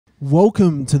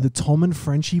Welcome to the Tom and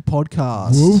Frenchy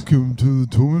podcast. Welcome to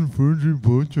the Tom and Frenchy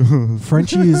podcast.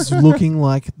 Frenchy is looking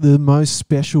like the most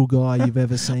special guy you've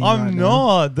ever seen. I'm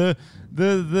not. The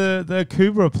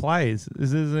Kubra plays.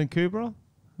 Is it a Kubra?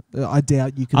 I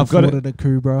doubt you can afford it a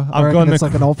Kubra. I reckon it's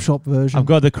like an op-shop version. I've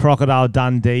got the Crocodile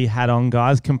Dundee hat on,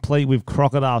 guys, complete with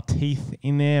crocodile teeth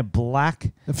in there,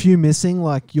 black. A few missing,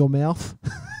 like your mouth.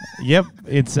 Yep,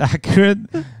 it's accurate,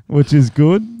 which is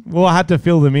good. Well, I had to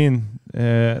fill them in.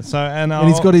 And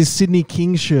he's got his Sydney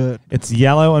Kings shirt. It's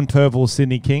yellow and purple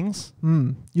Sydney Kings.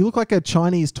 You look like a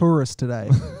Chinese tourist today,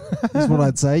 is what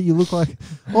I'd say. You look like,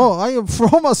 I am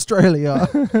from Australia.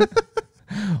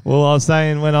 Well, I was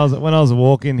saying when I was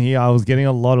walking here, I was getting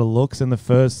a lot of looks, and the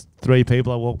first three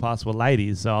people I walked past were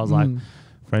ladies. So I was like,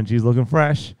 Frenchie's looking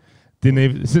fresh.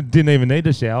 Didn't even need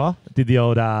to shower. Did the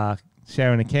old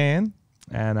shower in a can.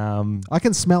 And I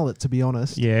can smell it, to be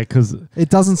honest. Yeah, because it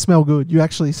doesn't smell good. You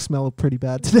actually smell pretty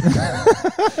bad today.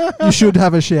 You should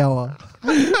have a shower.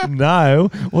 No.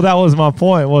 Well, that was my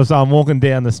point. Was I'm walking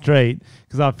down the street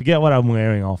because I forget what I'm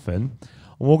wearing often.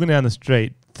 I'm walking down the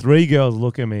street. 3 girls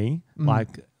look at me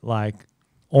like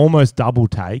almost double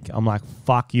take. I'm like,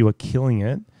 fuck, you are killing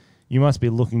it. You must be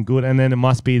looking good. And then it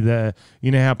must be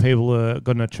you know how people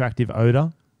got an attractive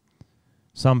odor?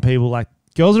 Some people like.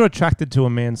 Girls are attracted to a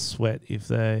man's sweat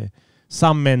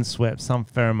some men sweat, some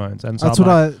pheromones. And so that's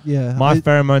my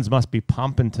pheromones must be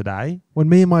pumping today. When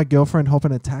me and my girlfriend hop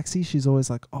in a taxi, she's always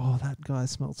like, oh, that guy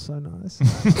smells so nice.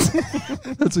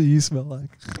 That's what you smell like.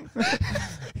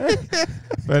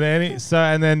 But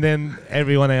and then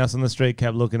everyone else on the street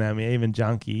kept looking at me, even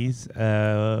junkies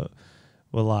were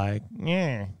like,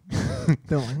 yeah.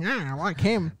 They're like, I like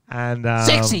him. And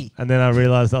sexy. And then I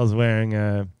realized I was wearing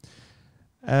a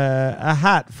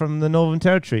hat from the Northern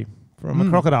Territory, from a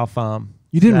crocodile farm.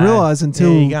 You didn't realize until...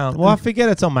 There you go. Well, I forget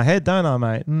it's on my head, don't I,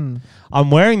 mate?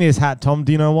 I'm wearing this hat, Tom.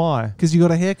 Do you know why? Because you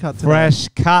got a haircut today. Fresh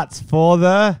cuts for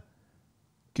the...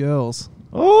 girls.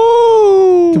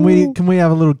 Ooh! Can we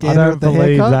have a little gander at the haircut? I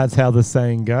don't believe that's how the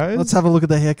saying goes. Let's have a look at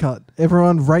the haircut.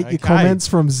 Everyone rate your comments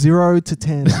from 0 to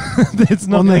 10. It's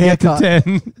not on the haircut.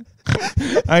 10.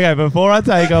 Okay, before I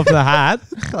take off the hat,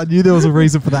 I knew there was a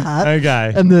reason for the hat.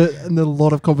 Okay, and the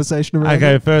lot of conversation around.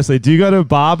 Okay, it. Firstly, do you go to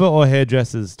barber or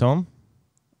hairdressers, Tom?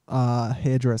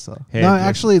 Hairdresser. No,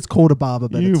 actually, it's called a barber.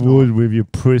 But you would with your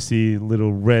prissy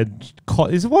little red.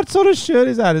 What sort of shirt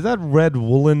is that? Is that red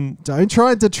woolen? Don't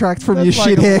try and detract from your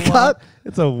shit haircut.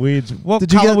 It's a weird. What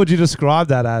color would you describe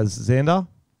that as, Xander?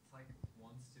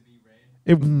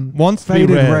 It wants to be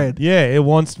red. Yeah, it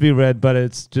wants to be red, but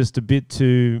it's just a bit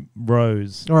too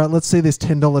rose. All right, let's see this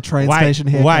 $10 train station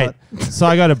haircut. Wait, so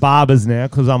I go to barbers now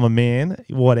because I'm a man,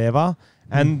 whatever.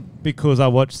 And because I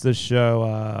watched the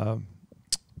show,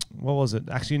 what was it?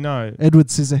 Actually, no. Edward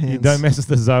Scissorhands. You don't mess with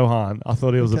the Zohan. I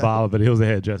thought he was a barber, but he was a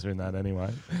hairdresser in that anyway.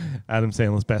 Adam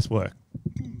Sandler's best work.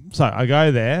 So I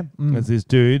go there. There's this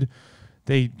dude.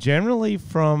 They generally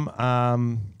from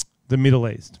the Middle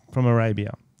East, from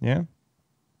Arabia. Yeah?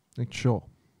 Sure.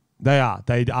 They are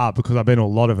because I've been to a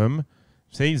lot of them.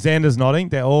 See, Xander's nodding.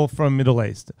 They're all from Middle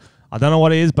East. I don't know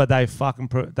what it is, but they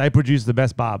they produce the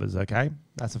best barbers, okay?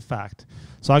 That's a fact.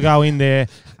 So I go in there,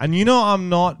 and I'm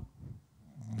not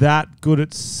that good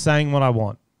at saying what I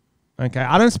want, okay?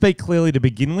 I don't speak clearly to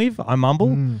begin with. I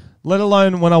mumble, let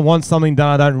alone when I want something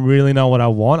done, I don't really know what I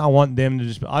want. I want them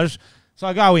to so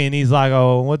I go in, he's like,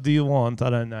 oh, what do you want?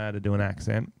 I don't know how to do an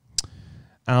accent.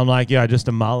 And I'm like, yeah, just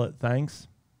a mullet, thanks.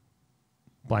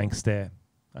 Blank stare.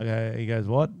 Okay, he goes,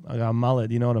 what? I go, a mullet.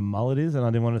 Do you know what a mullet is? And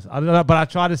I didn't want to. I don't know, but I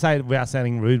tried to say it without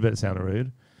sounding rude, but it sounded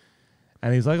rude.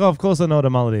 And he's like, oh, of course I know what a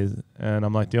mullet is. And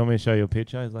I'm like, do you want me to show you a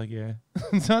picture? He's like, yeah.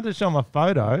 So I had to show him a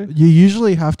photo. You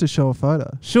usually have to show a photo.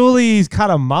 Surely he's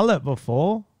cut a mullet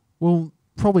before. Well,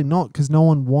 probably not, because no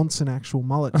one wants an actual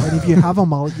mullet. And if you have a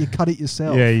mullet, you cut it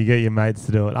yourself. Yeah, you get your mates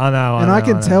to do it. I know. And I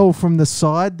can tell from the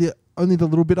side, only the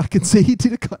little bit I can see, he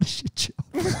did a kind of shit job.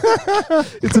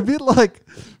 It's a bit like,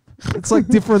 it's like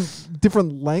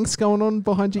different lengths going on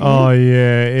behind you. Oh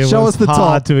yeah, it was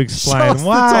hard to explain.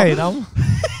 Wait,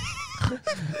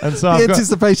 and so the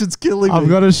anticipation's killing me. I've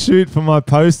got to shoot for my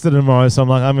poster tomorrow, so I'm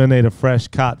like, I'm gonna need a fresh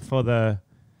cut for the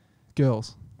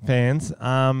girls fans.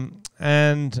 And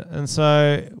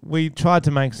so we tried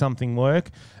to make something work,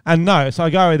 and so I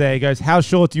go over there. He goes, "How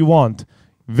short do you want?"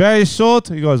 Very short.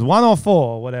 He goes, 1 or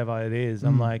 4, whatever it is.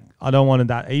 I'm like, I don't want it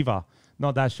that either.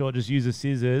 Not that short. Just use the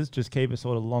scissors. Just keep it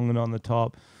sort of long and on the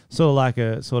top, sort of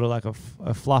like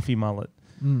a fluffy mullet.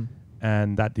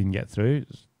 And that didn't get through.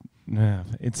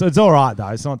 It's all right though.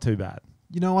 It's not too bad.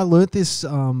 I learnt this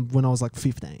when I was like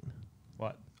 15.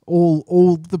 What?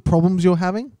 All the problems you're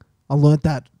having, I learnt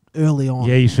that early on.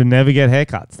 Yeah, you should never get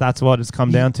haircuts. That's what it's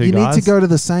come down to, you guys. need to go to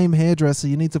the same hairdresser.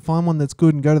 You need to find one that's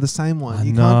good and go to the same one.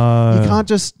 You know. can't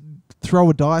just throw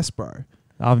a dice, bro.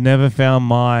 I've never found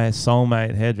my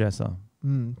soulmate hairdresser.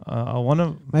 I want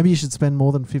to. Maybe you should spend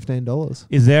more than $15.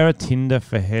 Is there a Tinder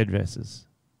for hairdressers?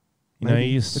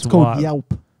 Maybe. It's called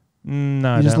Yelp.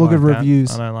 No, you just look at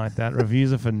reviews. I don't like that.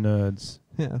 Reviews are for nerds.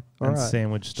 Yeah, all and right.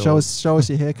 Sandwich stores. Show us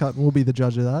your haircut, and we'll be the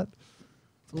judge of that.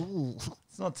 Ooh.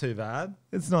 It's not too bad.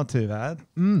 It's not too bad.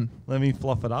 Let me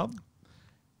fluff it up.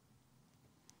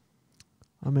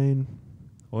 I mean,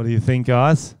 what do you think,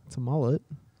 guys? It's a mullet.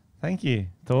 Thank you.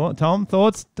 Tom,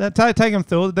 thoughts? Take them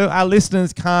through. Our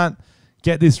listeners can't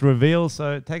get this reveal,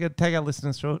 so take our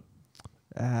listeners through it.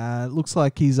 It looks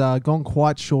like he's gone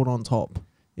quite short on top.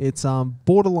 It's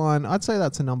borderline. I'd say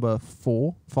that's a number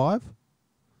 5.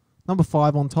 Number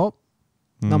 5 on top.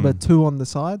 Number 2 on the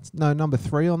sides. No, number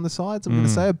 3 on the sides. I'm going to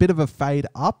say a bit of a fade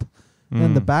up.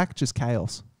 And the back, just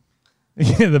chaos.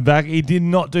 Yeah, the back. He did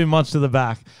not do much to the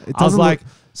back. I was like,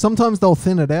 sometimes they'll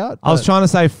thin it out. I was trying to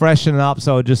say freshen it up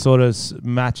so it just sort of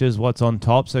matches what's on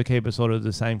top, so keep it sort of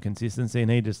the same consistency, and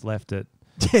he just left it.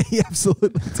 Yeah, he absolutely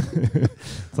did.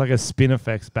 It's like a spin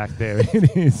effects back there.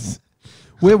 It is.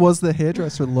 Where was the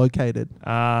hairdresser located?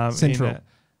 Central.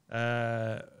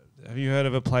 Have you heard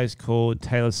of a place called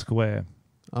Taylor Square?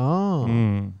 Oh.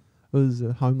 It was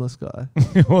a homeless guy.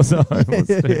 It was a homeless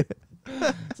dude.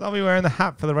 So I'll be wearing the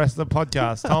hat for the rest of the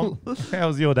podcast. Tom, how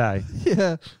was your day?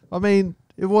 Yeah. I mean,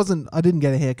 it wasn't... I didn't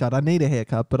get a haircut. I need a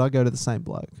haircut, but I go to the same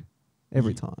bloke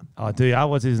every time. Oh, do you?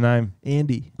 What's his name?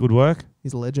 Andy. Good work?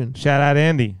 He's a legend. Shout out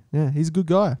Andy. Yeah, he's a good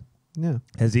guy. Yeah.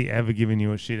 Has he ever given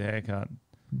you a shit haircut?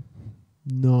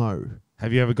 No.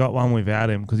 Have you ever got one without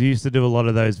him? Because he used to do a lot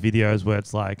of those videos where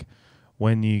it's like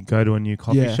when you go to a new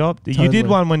coffee shop. Totally. You did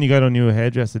one when you go to a new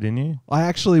hairdresser, didn't you? I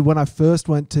actually, when I first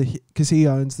went to... Because he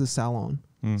owns the salon.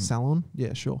 Salon?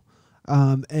 Yeah, sure.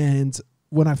 And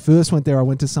when I first went there, I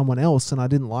went to someone else and I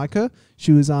didn't like her.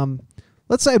 She was,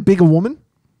 let's say a bigger woman.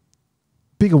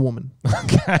 Bigger woman.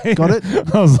 Okay. Got it?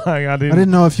 I was like, I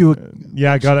didn't know if you were...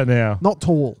 Yeah, I got it now. Not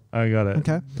tall. I got it.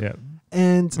 Okay. Yeah.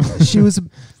 And she was...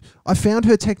 I found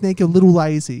her technique a little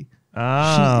lazy.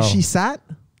 Oh. She sat.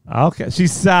 Okay. She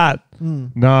sat.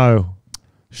 No.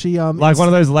 She like one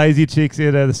of those lazy chicks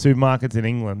at the supermarkets in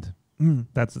England.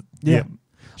 That's yeah.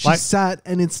 She sat,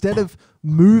 and instead of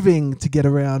moving to get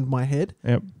around my head,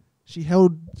 she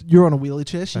held... You're on a wheelie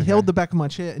chair. She held the back of my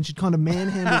chair, and she kind of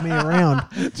manhandled me around,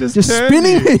 just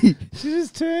spinning me. She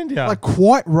just turned you. Like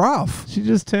quite rough. She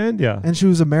just turned you. And she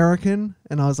was American,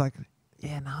 and I was like,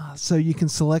 yeah, nah. So you can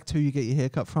select who you get your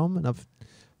haircut from, and I've...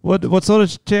 What sort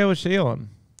of chair was she on?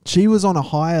 She was on a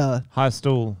higher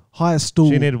stool. Higher stool.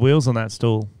 She needed wheels on that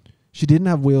stool. She didn't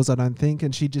have wheels, I don't think,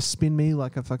 and she'd just spin me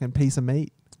like a fucking piece of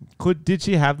meat. Did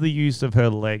she have the use of her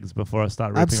legs before I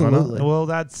start ripping on her? Well,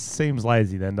 that seems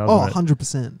lazy then, doesn't it?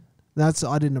 100%.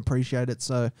 I didn't appreciate it,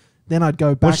 so then I'd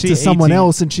go back to someone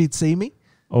else and she'd see me.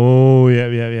 Oh, yeah.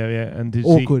 And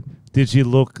did she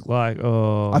look like...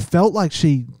 Oh. I felt like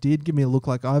she did give me a look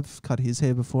like I've cut his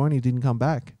hair before and he didn't come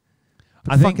back.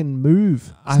 But fucking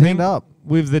move. Stand up.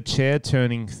 With the chair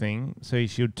turning thing, so you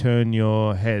should turn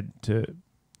your head to...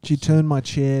 She turned my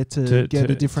chair to get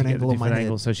a different angle on my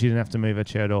head. So she didn't have to move her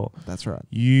chair at all. That's right.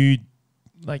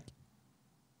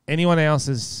 Anyone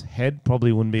else's head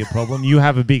probably wouldn't be a problem. You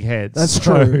have a big head. That's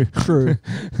true. True.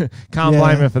 Can't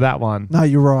blame her for that one. No,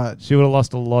 you're right. She would have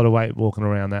lost a lot of weight walking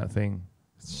around that thing.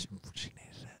 She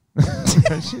needed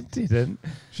it. She didn't.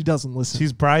 She doesn't listen.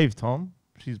 She's brave, Tom.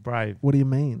 She's brave. What do you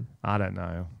mean? I don't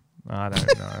know. And I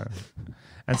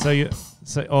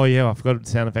forgot the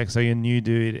sound effects. So your new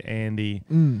dude, Andy.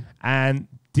 And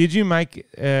did you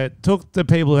took the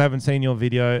people who haven't seen your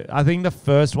video, I think the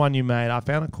first one you made, I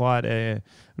found it quite a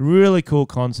really cool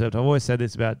concept. I've always said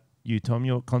this about you, Tom.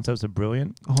 Your concepts are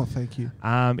brilliant. Oh, thank you.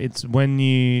 It's when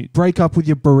you... break up with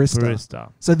your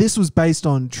barista. So this was based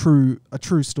on a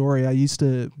true story. I used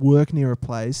to work near a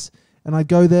place and I'd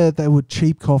go there. They were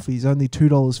cheap coffees, only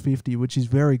 $2.50, which is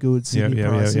very good Sydney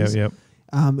prices. Yep.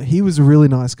 He was a really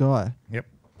nice guy. Yep.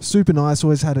 Super nice.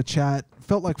 Always had a chat.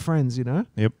 Felt like friends, you know?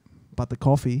 Yep. But the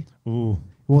coffee, it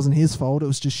wasn't his fault. It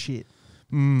was just shit.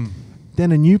 Then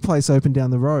a new place opened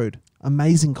down the road.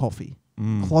 Amazing coffee.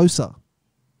 Closer.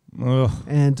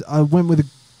 And I went with a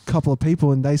couple of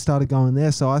people and they started going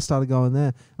there. So I started going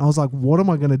there. And I was like, what am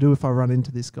I going to do if I run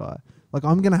into this guy? Like,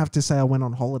 I'm going to have to say I went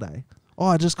on holiday. Oh,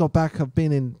 I just got back. I've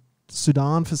been in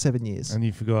Sudan for 7 years. And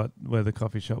you forgot where the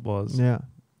coffee shop was. Yeah.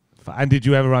 And did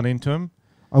you ever run into him?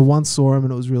 I once saw him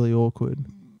and it was really awkward.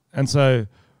 And so,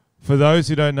 for those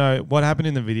who don't know, what happened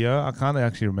in the video, I can't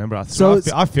actually remember. I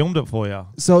filmed it for you.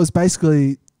 So it's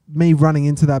basically me running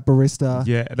into that barista.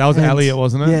 Yeah, that was Elliot,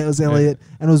 wasn't it? Yeah, it was Elliot.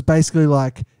 And it was basically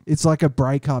like, it's like a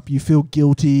breakup. You feel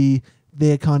guilty.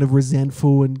 They're kind of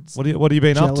resentful and What have you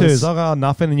been up to? It's like, oh,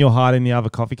 nothing, and you're hiding the other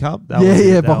coffee cup?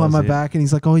 Behind my back. And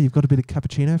he's like, oh, you've got a bit of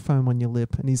cappuccino foam on your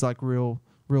lip. And he's like real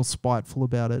spiteful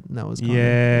about it. And that was kind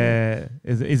of...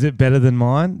 Is it better than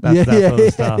mine? That's that sort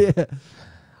of stuff.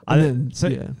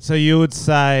 Yeah. So you would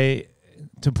say,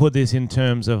 to put this in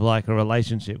terms of like a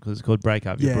relationship, because it's called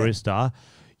breakup, your barista,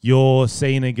 you're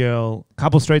seeing a girl a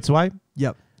couple streets away.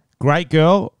 Yep. Great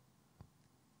girl,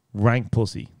 rank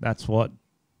pussy. That's what...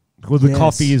 Well, the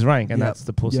coffee is rank, and that's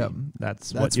the pussy. Yep.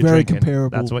 That's what you're very drinking.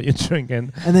 Comparable. That's what you're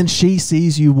drinking. And then she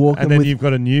sees you walking, and then you've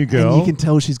got a new girl. And you can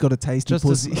tell she's got a tasty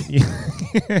pussy.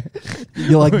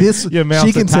 You're like this. Your mouth's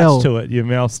she can attached tell. to it. Your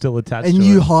mouth's still attached. to And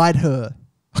you it. hide her.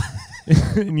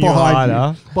 And you hide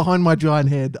her behind my giant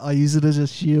head. I use it as a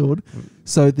shield,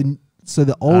 so the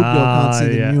old girl can't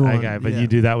see the new one. Okay, but you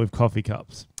do that with coffee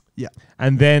cups. Yeah.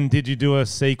 And then did you do a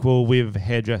sequel with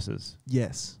hairdressers?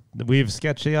 Yes. With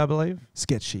Sketchy, I believe.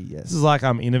 Sketchy, yes. This is like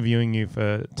I'm interviewing you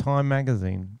for Time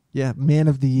magazine. Yeah, Man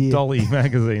of the Year. Dolly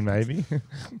magazine, maybe.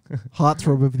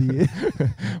 Heartthrob of the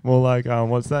Year. More like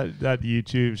what's that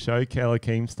YouTube show? Keller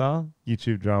Keemstar?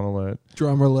 YouTube Drama Alert.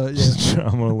 Drama Alert, yeah.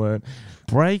 Drama Alert.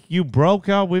 You broke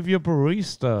up with your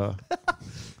barista.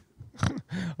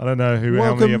 I don't know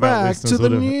how many of our listeners to the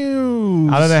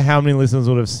news. I don't know how many listeners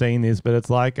would have seen this, but it's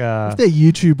like if they're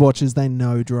YouTube watchers, they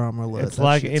know Drama Alert. It's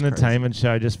like an entertainment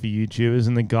show just for YouTubers,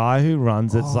 and the guy who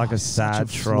runs it's like a sad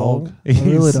troll. I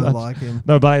really don't like him.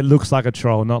 No, but it looks like a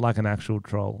troll, not like an actual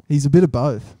troll. He's a bit of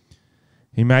both.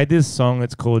 He made this song.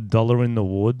 It's called "Dollar in the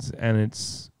Woods," and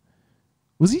it's.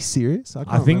 Was he serious?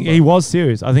 I think he was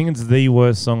serious. I think it's the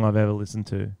worst song I've ever listened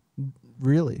to.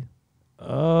 Really?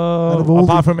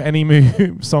 Apart from any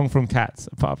song from Cats.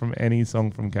 Apart from any song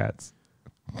from Cats.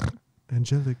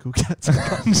 Angelical Cats.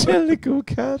 Angelical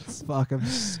Cats. Fuck, I've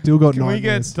still got Can we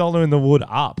get Dollar in the Wood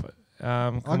up?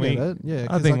 I get it. Yeah,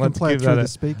 I think let's play it through the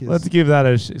speakers. Let's give that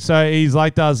a... So he's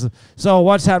like So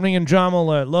what's happening in Drama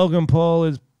Alert? Logan Paul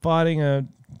is fighting a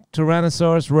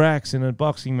Tyrannosaurus Rex in a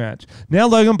boxing match. Now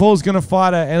Logan Paul's going to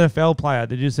fight an NFL player.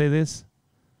 Did you see this?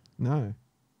 No.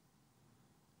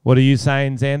 What are you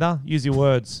saying, Xander? Use your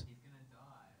words.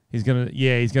 He's going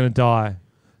to die.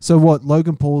 So what,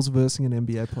 Logan Paul's versing an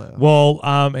NBA player? Well,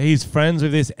 he's friends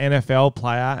with this NFL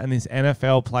player, and this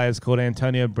NFL player is called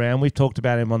Antonio Brown. We've talked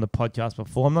about him on the podcast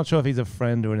before. I'm not sure if he's a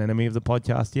friend or an enemy of the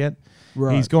podcast yet.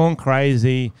 Right. He's gone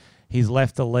crazy. He's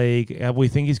left the league. We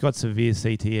think he's got severe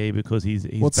CTE because he's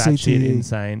batshit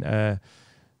insane.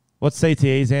 What's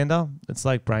CTE, Xander? It's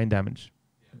like brain damage.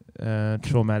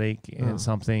 Traumatic and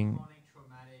something.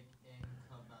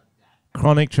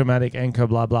 Chronic traumatic anchor,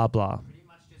 blah, blah, blah. Pretty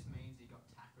much just means he got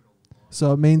tackled a lot.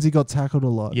 So it means he got tackled a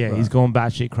lot. Yeah, he's gone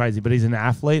batshit crazy, but he's an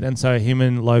athlete, and so him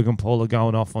and Logan Paul are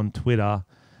going off on Twitter.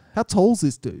 How tall's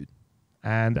this dude?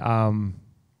 And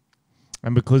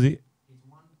because he's 1.78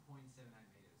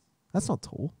 meters. That's not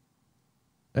tall.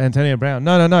 Antonio Brown.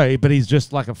 No, but he's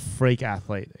just like a freak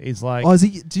athlete. He's like... Oh, is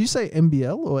he? Do you say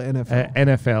NBL or NFL?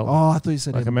 NFL. Oh, I thought you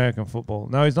said like American football.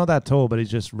 No, he's not that tall, but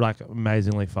he's just like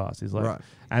amazingly fast. He's like... Right.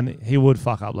 And he would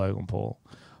fuck up Logan Paul.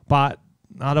 But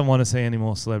I don't want to see any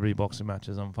more celebrity boxing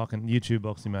matches. I'm fucking YouTube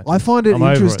boxing matches. I find it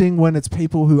interesting when it's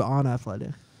people who aren't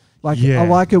athletic. Like, I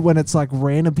like it when it's like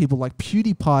random people like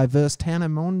PewDiePie versus Tana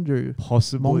Mongeau.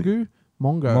 Possibly.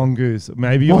 Mongoose.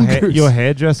 Maybe your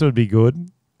hairdresser would be good.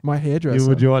 My hairdresser.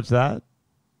 Would you watch that?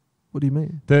 What do you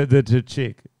mean? The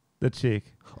chick. The chick.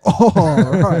 Oh,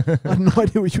 right. I have no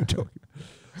idea what you're talking about.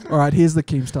 All right, here's the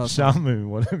Keemstar. Shamu,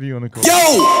 whatever you want to call it. Yo,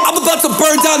 I'm about to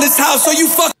burn down this house. Are you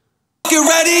fucking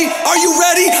ready? Are you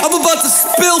ready? I'm about to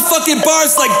spill fucking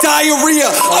bars like diarrhea.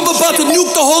 I'm about to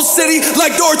nuke the whole city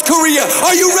like North Korea.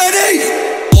 Are you ready?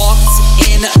 Walked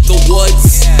in the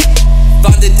woods.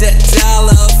 Found a dead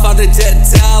dollar. Found a dead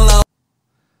dollar.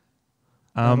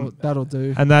 That'll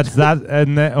do. And that's that.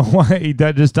 And he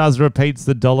just repeats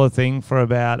the dollar thing for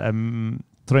about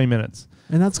 3 minutes.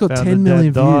 And that's got 10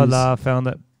 million views. Found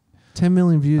it. 10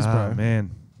 million views, bro.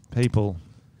 Man, people.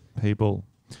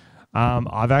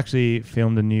 I've actually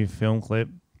filmed a new film clip.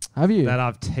 Have you? That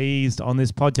I've teased on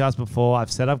this podcast before. I've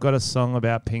said I've got a song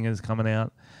about pingers coming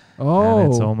out. Oh.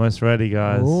 And it's almost ready,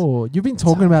 guys. Oh, you've been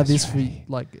talking about this for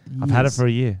like years. I've had it for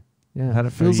a year. Yeah, it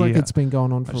feels like it's been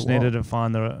going on for a while. I just needed to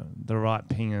find the right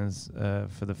pingers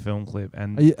for the film clip.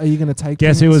 And are you going to take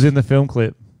guess who was in the film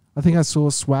clip? I think I saw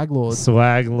Swag Lord.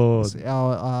 Swag Lord.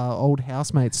 Our old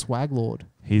housemate, Swag Lord.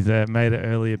 He's made an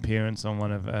early appearance on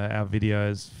one of our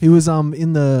videos. He was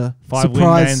in the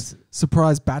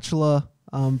surprise Bachelor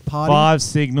Party. 5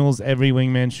 signals every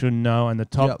wingman should know. And the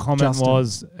top Yep, comment Justin.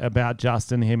 was about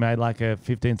Justin. He made like a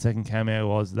 15-second cameo.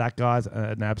 Was that guy's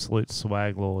an absolute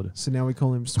swag lord. So now we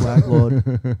call him Swag Lord.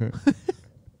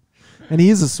 And he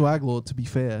is a swag lord, to be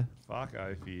fair. Fuck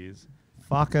oath he is.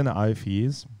 Fucking oath he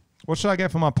is. What should I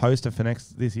get for my poster for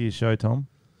this year's show, Tom?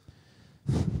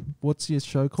 What's your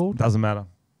show called? Doesn't matter.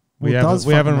 Well, We it does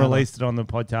haven't fucking matter. released it on the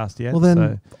podcast yet. Well, then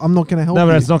so. I'm not going to help No,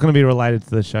 you. but it's not going to be related to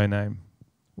the show name.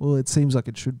 Well, it seems like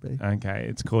it should be. Okay,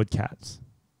 it's called Cats.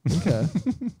 Okay.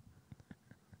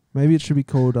 Maybe it should be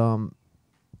called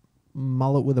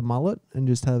Mullet with a Mullet and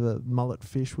just have a mullet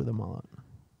fish with a mullet.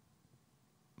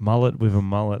 Mullet with a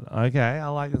mullet. Okay, I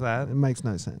like that. It makes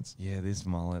no sense. Yeah, this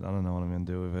mullet. I don't know what I'm going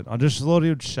to do with it. I just thought he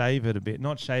would shave it a bit.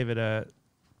 Not shave it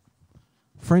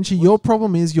Frenchy, your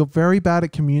problem is you're very bad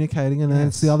at communicating and then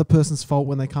it's Yes. the other person's fault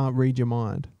when they can't read your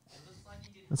mind.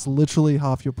 That's literally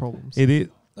half your problems. It is.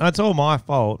 That's all my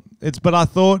fault. But I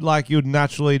thought like you'd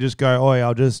naturally just go, oh,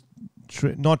 I'll just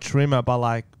not trim it, but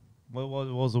like, what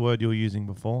was the word you were using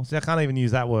before? See, I can't even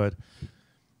use that word.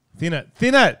 Thin it.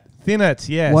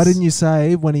 Yes. Why didn't you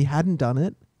say when he hadn't done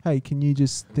it, hey, can you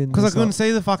just thin Because I this couldn't up?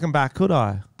 see the fucking back, could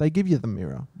I? They give you the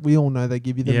mirror. We all know they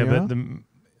give you the Yeah, mirror but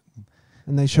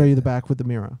and they show you the back with the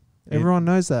mirror. Yeah. Everyone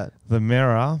knows that. the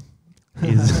mirror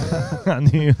is. I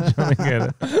knew you were trying to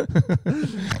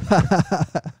get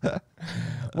it.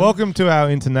 Welcome to our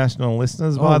international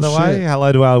listeners, by Oh, the way. shit.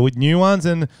 Hello to our new ones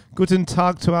and guten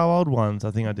tag to our old ones.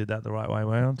 I think I did that the right way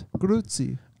around.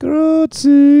 Grüezi.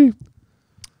 Grazie.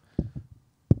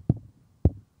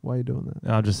 Why are you doing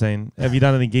that? I'm just saying, have you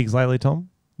done any gigs lately, Tom?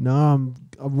 No,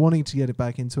 I'm wanting to get it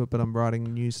back into it, but I'm writing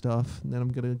new stuff, and then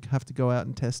I'm gonna have to go out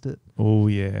and test it. Oh,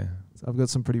 yeah. So I've got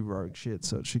some pretty rogue shit,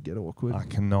 so it should get awkward. I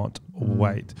cannot Mm.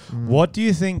 wait. Mm. What do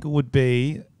you think would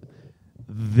be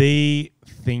the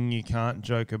thing you can't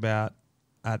joke about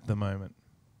at the moment?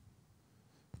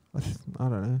 I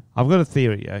don't know. I've got a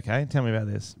theory, okay? Tell me about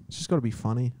this. It's just got to be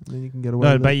funny, and then you can get away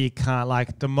No, with but it. you can't.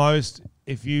 Like, the most,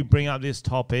 if you bring up this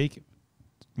topic,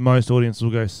 most audiences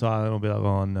will go silent. Will be like,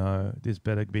 "Oh no, this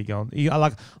better be going."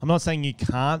 I'm not saying you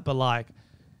can't, but like,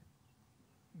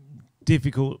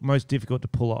 most difficult to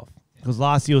pull off. Because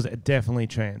last year was definitely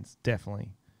trans,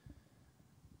 definitely.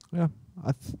 Yeah,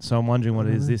 So I'm wondering what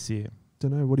it is Mhm. this year.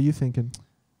 don't know. What are you thinking?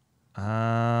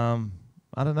 I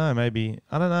don't know. Maybe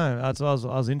I don't know. That's I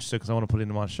was interested because I want to put it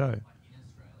into my show.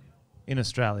 In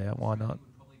Australia, why not?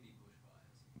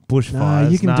 Bushfires. Nah,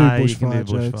 you can do you can do bushfire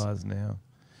jokes. bushfires now.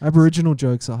 Aboriginal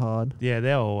jokes are hard, Yeah,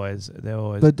 they're always.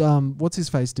 but what's his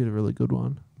face did a really good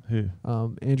one. Who?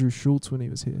 Andrew Schultz when he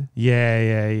was here.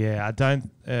 Yeah. I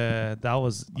don't. That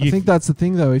was. I think that's the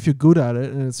thing though. If you're good at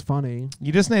it and it's funny,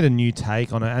 You just need a new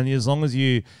take on it, and as long as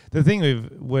you, the thing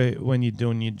when you're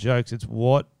doing your jokes, it's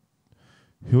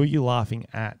who are you laughing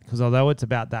at? Because although it's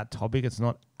about that topic, it's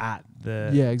not at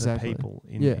the Yeah, exactly. the people.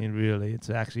 Yeah. In really,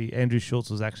 it's actually Andrew Schultz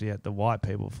was actually at the white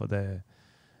people for their.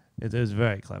 It was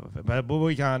very clever, but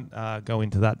we can't go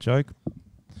into that joke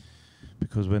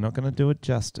because we're not going to do it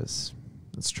justice.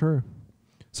 that's true.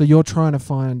 So you're trying to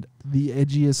find the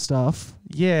edgiest stuff.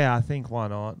 Yeah, I think why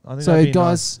not? I think So that'd be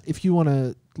guys, if you want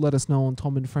to let us know on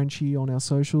Tom and Frenchy on our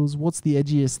socials, what's the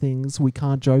edgiest things we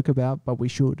can't joke about, but we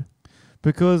should?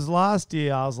 because last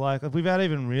year I was like, without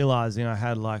even realizing, I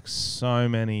had like so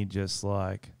many just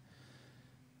like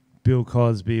Bill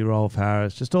Cosby, Rolf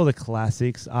Harris, just all the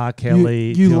classics, R. Kelly.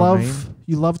 You do know what I mean?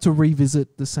 love to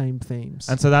revisit the same themes.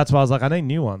 And so that's why I was like, I need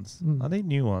new ones. Mm. I need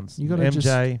new ones. You gotta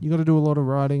MJ. you gotta do a lot of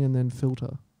writing and then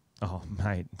filter. Oh,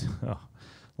 mate. Oh,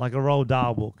 like a Roald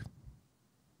Dahl book.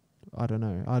 I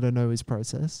don't know his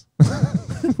process.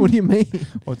 What do you mean?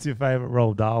 What's your favorite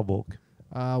Roald Dahl book?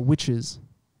 Witches.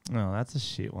 Oh, that's a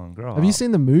shit one. Grow Have you up.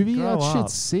 seen the movie? Grow That up.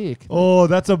 shit's sick. Oh,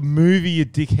 that's a movie, you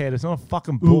dickhead. It's not a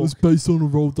fucking book. based on a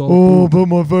Roald Dahl Oh, but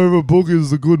my favorite book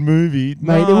is a good movie.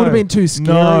 Mate, it would have been too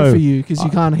scary for you because you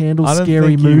can't handle I don't scary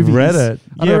think movies. you've read it.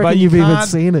 I Yeah, don't but reckon you you've even can't-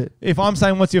 seen it. If I'm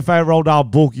saying what's your favorite Roald Dahl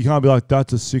book, you can't be like,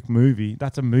 that's a sick movie.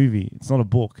 That's a movie. It's not a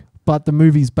book. But the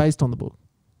movie's based on the book.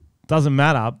 Doesn't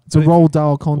matter. It's a But if- Roald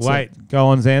Dahl concept. Wait, go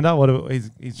on,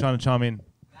 Xander. He's trying to chime in.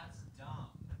 That's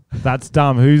dumb. That's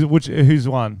dumb. Who's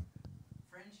one?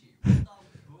 Frenchy.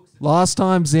 Last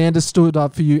time Xander stood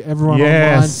up for you, everyone online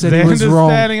Yes, said he was Xander's wrong.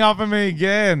 standing up for me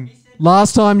again.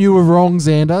 Last time you were wrong,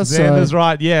 Xander. Xander's So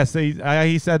right. Yes,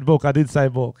 he said book. I did say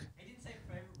book. He didn't say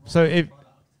favorite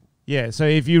So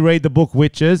if you read the book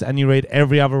Witches and you read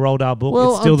every other Roald Dahl book,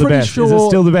 Well, it's still I'm the pretty best. Is it sure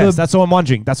still the best? the- That's all I'm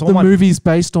wondering. That's all the I'm wondering. movie's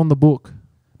based on the book.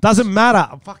 Doesn't matter.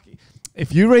 Fuck.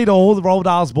 If you read all the Roald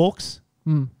Dahl's books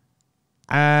Mm.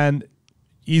 and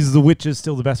is The Witches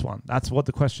still the best one? That's what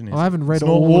the question is. I haven't read It's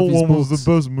not all of his what one was books.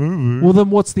 the best movie. Well, then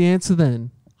what's the answer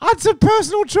then? It's a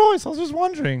personal choice. I was just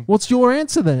wondering. What's your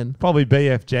answer then? Probably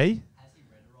BFG.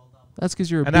 That's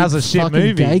because you're a And big that was a shit fucking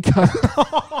movie. gay cunt.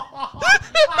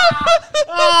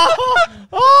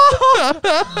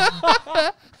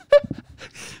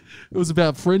 It was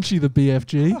about Frenchy, the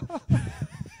BFG.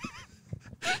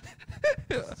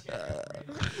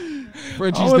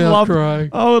 Frenchy's now crying.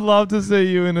 I would love to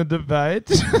see you in a debate.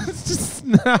 Just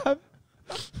snap.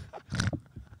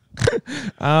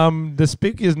 The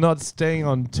speaker is not staying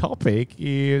on topic.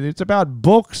 It's about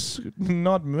books,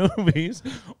 not movies.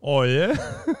 Oh, yeah?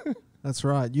 That's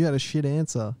right. You had a shit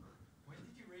answer. When did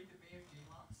you read the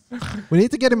BFG last? We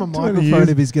need to get him a 20 microphone years-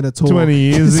 if he's going to talk. 20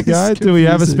 years This is ago. Do we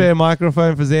have a confusing. spare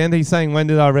microphone for Xander? He's saying, when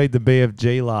did I read the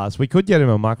BFG last? We could get him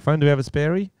a microphone. Do we have a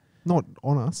spare? Not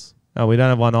on us. Oh, we don't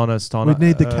have one honest on We'd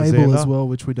need the cable Xander. as well,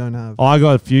 which we don't have. Oh, I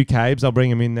got a few cabs. I'll bring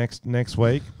them in next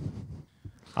week.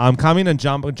 Come in and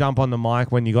jump on the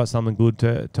mic when you got something good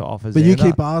to offer. But you Xander.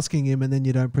 keep asking him and then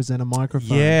you don't present a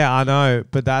microphone. Yeah, I know,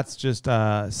 but that's just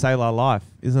sailor life,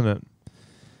 isn't it?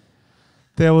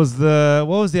 There was what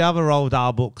was the other Roald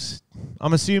Dahl books?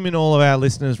 I'm assuming all of our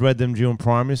listeners read them during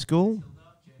primary school.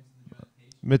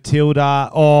 Matilda.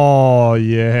 Oh,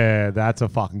 yeah, that's a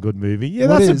fucking good movie. Yeah,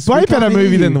 What that's is? a way We can't better hear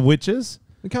movie than you. The Witches.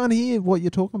 We can't hear what you're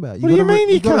talking about. What do you mean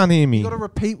you gotta- can't hear me? You got to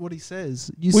repeat what he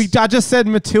says. I just said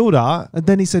Matilda. And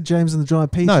then he said James and the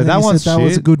Giant Peach. No, and then that he one's said that shit.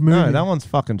 was a good movie. No, that one's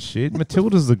fucking shit.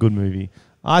 Matilda's a good movie.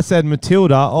 I said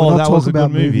Matilda. We're Oh, not that talking was a about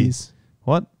good movie. movies.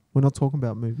 What? We're not talking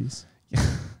about movies.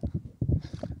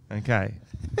 Okay.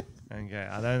 Okay.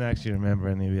 I don't actually remember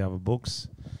any of the other books.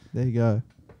 There you go.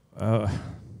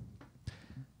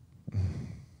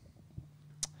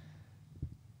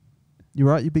 You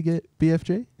right, you big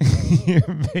BFG?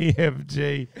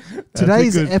 BFG.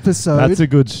 Today's episode. That's a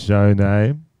good show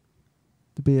name.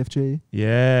 The BFG.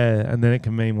 Yeah, and then it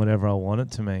can mean whatever I want it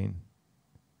to mean.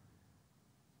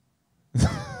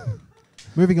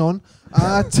 Moving on.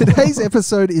 Today's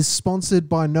episode is sponsored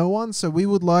by no one, so we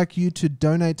would like you to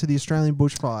donate to the Australian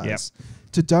bushfires. Yep.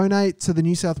 To donate to the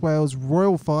New South Wales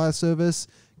Royal Fire Service,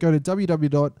 go to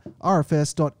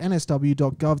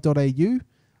www.rfs.nsw.gov.au.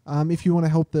 If you want to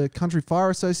help the Country Fire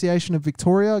Association of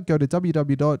Victoria, go to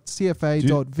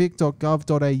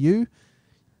www.cfa.vic.gov.au.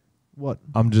 What?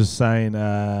 I'm just saying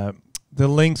the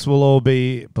links will all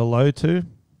be below too.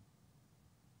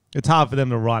 It's hard for them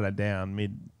to write it down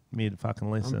mid fucking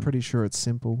listen. I'm pretty sure it's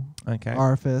simple. Okay.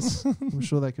 RFS. I'm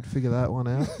sure they could figure that one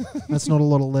out. That's not a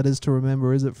lot of letters to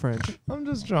remember, is it, French? I'm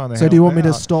just trying to So help do you want me to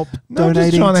out. stop No, I'm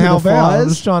donating just trying to the help out. I'm fires?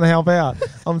 just trying to help out.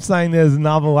 I'm saying there's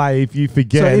another way if you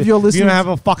forget. So if you're listening don't to- have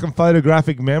a fucking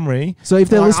photographic memory. So if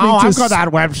they're like, listening oh, to I've got that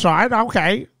website.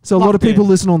 Okay. So a lot of Locked in. people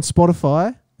listen on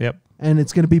Spotify, Yep. and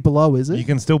it's going to be below, is it? You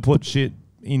can still put shit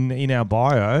in our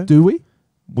bio. Do we?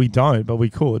 We don't, but we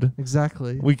could.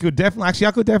 Exactly. We could definitely. Actually,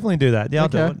 I could definitely do that. Yeah,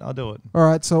 Okay. I'll do it. All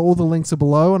right, so all the links are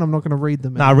below, and I'm not going to read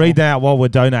them. Now anymore. read that out while we're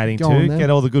donating Go on to then. get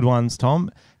all the good ones. Tom,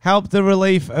 help the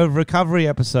relief of recovery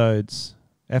efforts.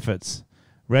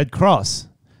 Red Cross,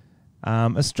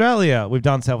 Australia. We've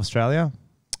done South Australia.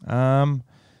 Help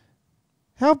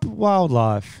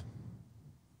wildlife.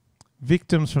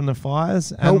 Victims from the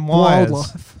fires Help and wires.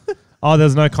 wildlife. Oh,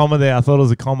 there's no comma there. I thought it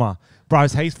was a comma.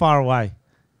 Bros, he's far away.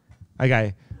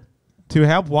 Okay. To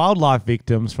help wildlife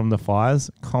victims from the fires,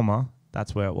 comma,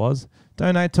 that's where it was.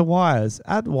 Donate to Wires.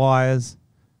 At Wires.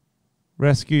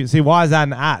 Rescue. See, why is that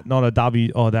an at, not a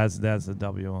W? Oh, that's a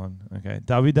W on. Okay.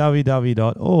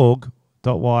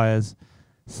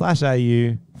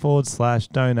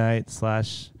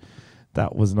 www.org.wires/au/donate/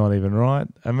 that was not even right.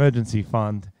 Emergency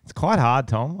fund. It's quite hard,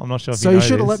 Tom. I'm not sure if So you know you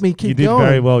should have this. let me keep You did going.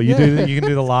 very well. You Yeah. You can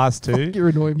do the last two. You're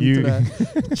annoying me You- today.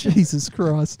 Jesus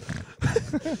Christ.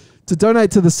 To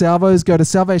donate to the Salvos, go to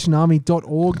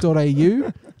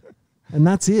salvationarmy.org.au, and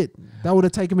that's it. That would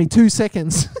have taken me 2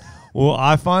 seconds. Well,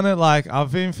 I find it like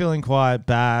I've been feeling quite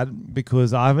bad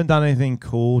because I haven't done anything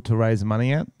cool to raise money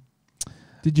yet.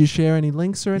 Did you share any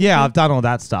links or anything? Yeah, I've done all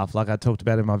that stuff. Like I talked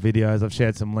about in my videos. I've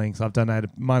shared some links. I've donated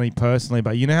money personally.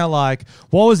 But you know how like,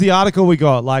 what was the article we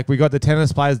got? Like we got the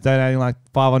tennis players donating like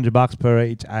 $500 per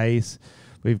each ace.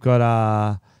 We've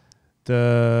got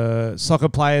the soccer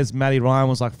players, Matty Ryan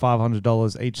was like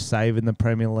 $500 each save in the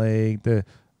Premier League. The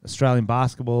Australian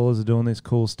basketballers are doing this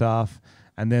cool stuff.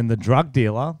 And then the drug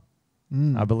dealer,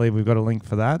 I believe we've got a link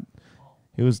for that.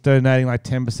 He was donating like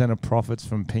 10% of profits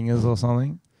from pingers or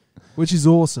something. Which is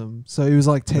awesome. So he was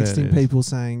like There it texting is. people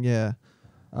saying, yeah.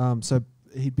 So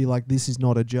he'd be like, this is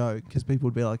not a joke. Because people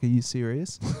would be like, are you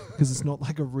serious? Because it's not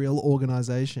like a real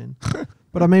organization.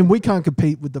 But I mean, we can't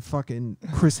compete with the fucking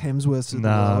Chris Hemsworths of the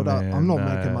Nah, world. man, I'm not no,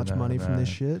 making much no, money from no. this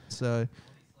shit. So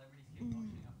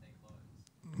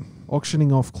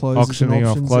auctioning off clothes. is an Auctioning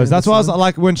off option, clothes. That's why I was Sanderson.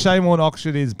 like, when Shane Warne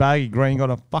auctioned his baggy green, got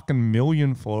a fucking $1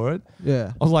 million for it.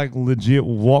 Yeah. I was like, legit,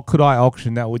 what could I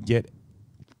auction that would get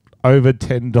over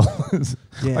 $10?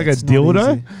 Yeah, like a it's not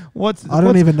dildo? easy. What's I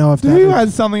don't even know if that who would-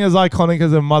 has something as iconic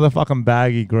as a motherfucking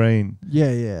baggy green?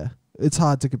 Yeah. It's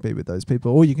hard to compete with those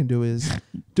people. All you can do is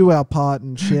do our part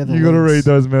and share the You got to links. read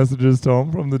those messages,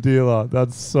 Tom, from the dealer.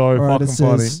 That's so All right, fucking it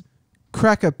funny. says,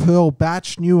 Cracker Pearl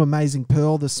Batch, new amazing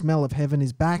pearl. The smell of heaven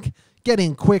is back. Get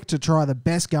in quick to try the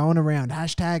best going around.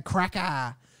 Hashtag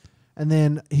cracker. And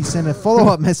then he sent a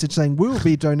follow-up message saying, we will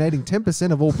be donating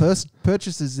 10% of all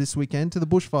purchases this weekend to the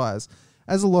bushfires.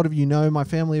 As a lot of you know, my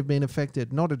family have been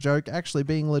affected. Not a joke, actually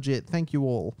being legit. Thank you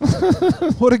all.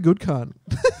 What a good cunt.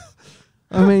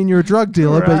 I mean, you're a drug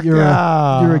dealer, but you're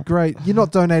a great... You're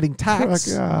not donating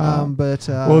tax. But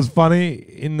Well, it's funny,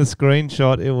 in the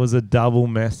screenshot, it was a double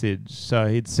message. So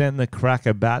he'd sent the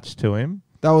cracker batch to him.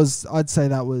 I'd say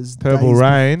that was Purple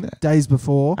Rain. days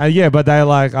before. Yeah, but they're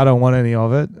like, I don't want any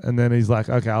of it. And then he's like,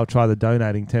 okay, I'll try the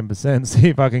donating 10%, see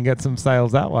if I can get some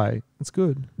sales that way. It's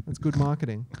good. It's good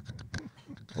marketing.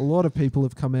 A lot of people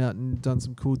have come out and done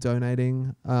some cool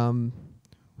donating.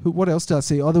 What else did I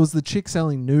see? Oh, there was the chick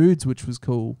selling nudes, which was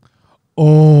cool.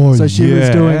 Oh, So she was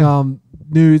doing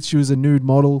nudes. She was a nude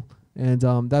model, and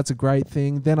that's a great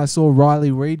thing. Then I saw Riley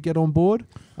Reid get on board.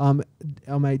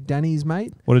 Our mate Danny's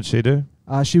mate. What did she do?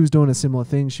 She was doing a similar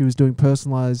thing. She was doing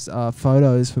personalized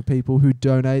photos for people who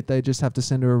donate. They just have to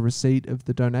send her a receipt of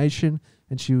the donation,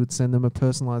 and she would send them a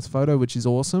personalized photo, which is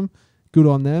awesome. Good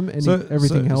on them. And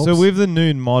everything helps. So with the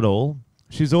nude model,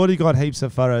 she's already got heaps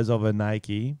of photos of her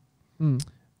naked. Mm.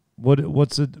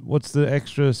 What's the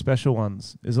extra special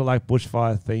ones? Is it like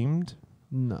bushfire themed?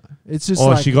 No, it's just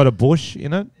Or like, she got a bush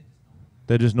in it?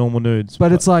 They're just normal nudes.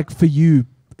 but it's like for you,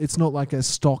 it's not like a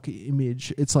stock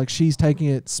image. It's like she's taking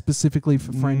it specifically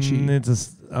for Frenchy.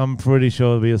 I'm pretty sure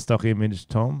it'll be a stock image,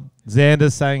 Tom.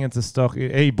 Xander's saying it's a stock.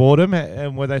 He bought them.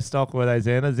 And were they stock? Were they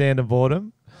Xander? Xander bought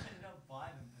them.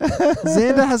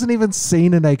 Xander hasn't even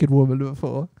seen a naked woman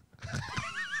before.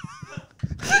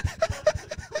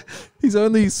 He's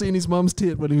only seen his mum's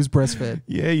tit when he was breastfed.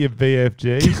 Yeah, you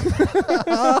BFG.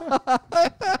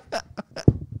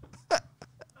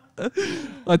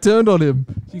 I turned on him.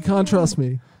 You can't trust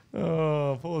me.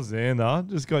 Oh, poor Xander.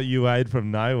 Just got UA'd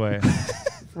from nowhere.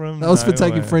 That was for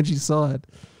taking Frenchy's side.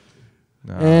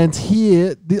 No. And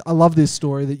here, I love this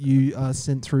story that you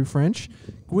sent through, French.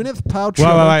 Gwyneth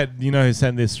Paltrow. Wait. You know who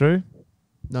sent this through?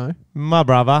 No. My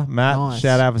brother, Matt. Nice.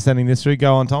 Shout out for sending this through.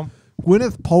 Go on, Tom.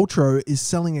 Gwyneth Paltrow is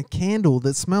selling a candle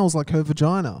that smells like her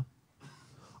vagina.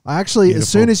 I actually, Beautiful. as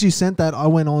soon as you sent that, I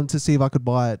went on to see if I could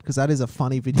buy it because that is a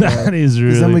funny video. That is really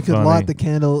Because then we could funny. light the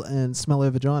candle and smell her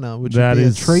vagina, which That would be a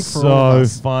is treat for all of so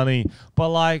us. funny. But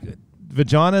like,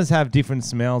 vaginas have different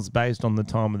smells based on the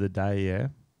time of the day, yeah?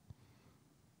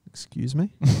 Excuse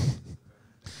me?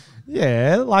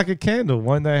 Yeah, like a candle.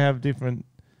 Won't they have different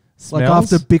smells? Like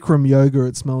after Bikram yoga,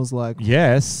 it smells like...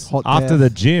 Yes. Hot After death. the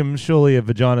gym, surely a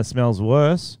vagina smells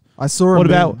worse. I saw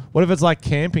What if it's like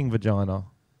camping vagina?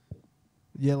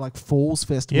 Yeah, like Falls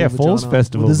Festival Yeah, vagina. Falls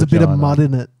Festival Well, there's a bit of vagina. mud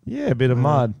in it. Yeah, a bit of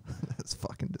mud. That's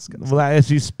fucking disgusting. Well, they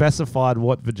actually specified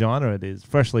what vagina it is.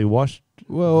 Freshly washed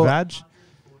Well, vag.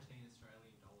 114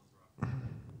 Australian dollars,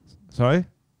 right? Sorry?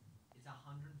 It's $114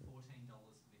 for the candle.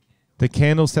 The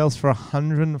candle sells for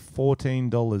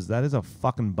 $114. That is a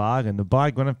fucking bargain. To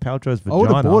buy Gwyneth Paltrow's vagina. I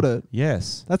would have bought it.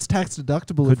 Yes. That's tax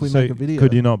deductible if we make a video.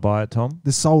 Could you not buy it, Tom?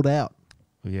 They're sold out.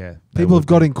 Yeah. they People would have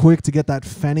got be. in quick to get that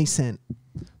fanny scent.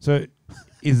 So,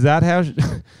 is that how?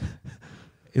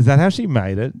 Is that how she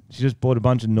made it? She just bought a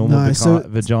bunch of normal No, so-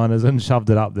 vaginas and shoved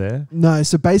it up there. No,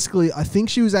 so basically, I think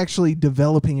she was actually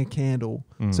developing a candle.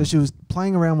 So she was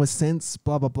playing around with scents,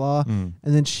 blah, blah, blah. And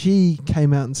then she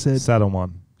came out and said, Sat on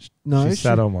one. no, she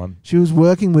sat on one. she was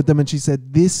working with them and she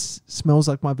said, this smells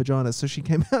like my vagina. So she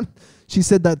came out, she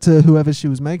said that to whoever she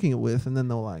was making it with. And then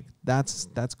they were like, that's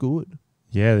good.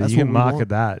 Yeah, That's you can what we market want.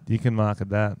 that. You can market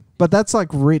that. But that's like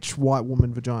rich white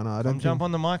woman vagina. I don't Jump think.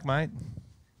 on the mic, mate.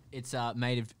 It's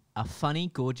made of a funny,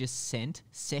 gorgeous scent,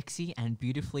 sexy and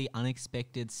beautifully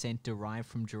unexpected scent derived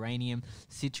from geranium,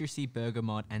 citrusy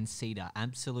bergamot, and cedar.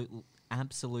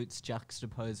 Absolutes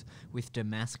juxtaposed with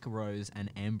damask rose and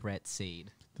ambrette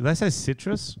seed. Did they say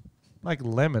citrus? Like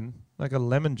lemon. Like a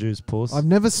lemon juice puss. I've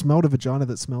never smelled a vagina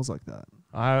that smells like that.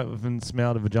 I haven't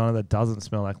smelled a vagina that doesn't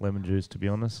smell like lemon juice, to be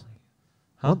honest.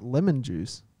 Huh? What lemon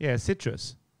juice? Yeah,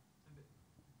 citrus.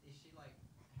 Is she like,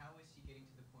 how is she getting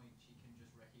to the point she can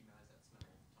just recognize that smell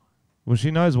all the time? Well, she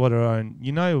knows what her own.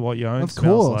 You know what your own Of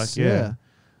smells course, like. yeah.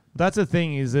 That's the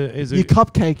thing. Is You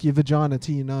cupcake your vagina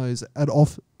to your nose at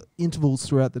off intervals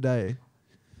throughout the day.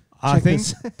 I Check think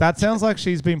this. that sounds like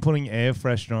she's been putting air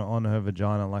freshener on her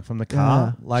vagina, like from the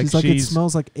car. Yeah. Like she's like, it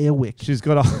smells like Airwick. she's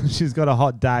got a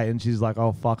hot day, and she's like,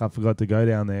 oh fuck, I forgot to go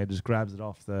down there. Just grabs it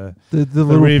off the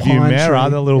little rear view pine mirror, tree.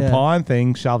 the little Yeah. pine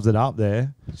thing, shoves it up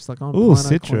there. She's like, oh, Ooh, pine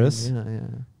citrus. queen.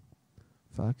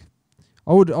 Yeah. Fuck.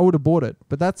 I would have bought it,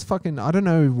 but that's fucking. I don't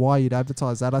know why you'd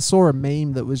advertise that. I saw a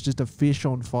meme that was just a fish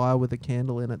on fire with a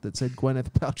candle in it that said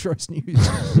Gwyneth Paltrow's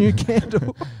new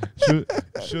candle.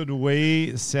 Should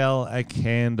we sell a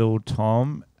candle,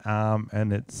 Tom?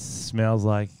 And it smells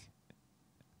like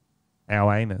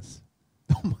our anus.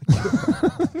 Oh my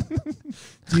god!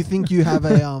 Do you think you have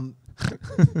a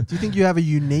Do you think you have a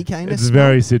unique anus? It's smell?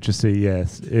 very citrusy.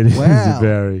 Yes, it is Wow.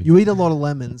 very. You eat a lot of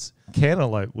lemons.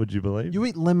 Cantaloupe, would you believe? You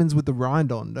eat lemons with the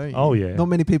rind on, don't you? Oh, yeah. Not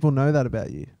many people know that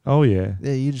about you. Oh yeah.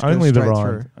 Yeah, you just Only go the straight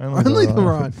rind. through. Only the the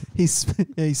rind. rind.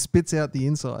 He spits out the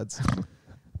insides.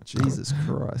 Jesus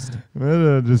Christ!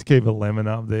 We'll just keep a lemon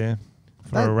up there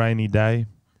for That- a rainy day.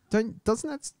 Doesn't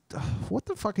that? What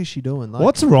the fuck is she doing? Like,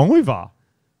 What's wrong with her?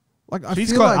 Like I She's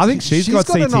feel got. like I think she's got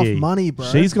CTE. enough money, bro.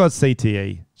 She's got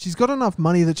CTE. She's got enough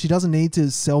money that she doesn't need to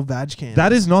sell vag candles.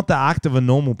 That is not the act of a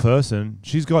normal person.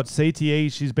 She's got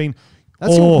CTE. She's been.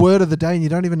 That's your word of the day, and you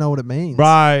don't even know what it means.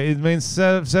 Right. It means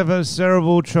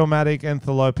cerebral traumatic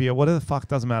encephalopia. What the fuck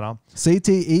doesn't matter.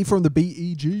 CTE from the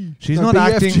BEG. She's No, not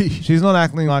BFG. acting. She's not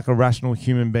acting like a rational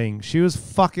human being. She was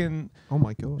fucking. Oh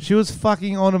my god. She was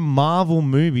fucking on a Marvel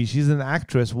movie. She's an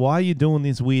actress. Why are you doing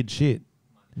this weird shit?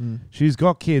 She's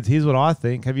got kids. Here's what I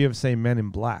think. Have you ever seen Men in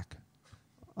Black?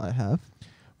 I have.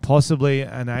 Possibly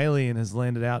an alien has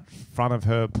landed out front of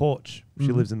her porch. She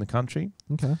lives in the country.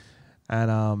 Okay.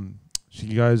 And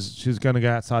she's going to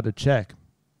go outside to check.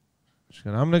 She's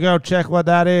going, I'm going to go check what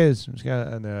that is.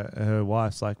 And her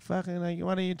wife's like, fucking,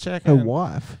 what are you checking? Her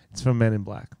wife. It's from Men in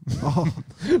Black. Oh,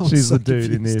 I'm She's so the dude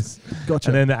in confused. this. Gotcha.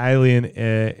 And then the alien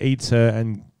eats her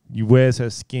and wears her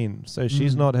skin. So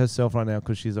she's not herself right now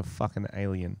because she's a fucking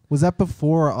alien. Was that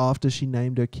before or after she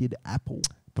named her kid Apple?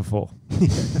 Before.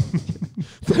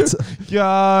 That's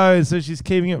Yo, so she's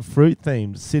keeping it fruit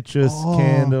themed. Citrus, Oh.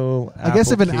 candle. I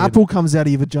guess if an kid. apple comes out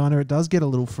of your vagina, it does get a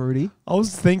little fruity. I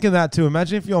was thinking that too.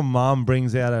 Imagine if your mum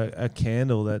brings out a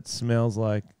candle that smells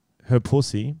like her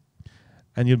pussy,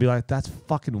 and you'd be like, that's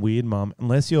fucking weird, mum.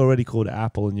 Unless you're already called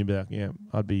Apple, and you'd be like, yeah,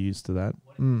 I'd be used to that.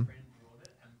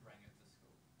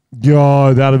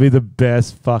 Yo, that'll be the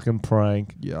best fucking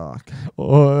prank. Yuck.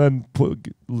 Or and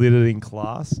lit it in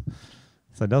class.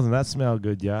 So doesn't that smell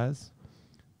good, guys?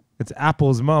 It's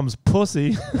Apple's mum's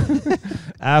pussy.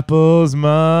 Apple's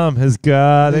mum has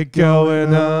got it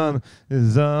going on.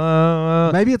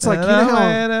 Maybe it's like, you know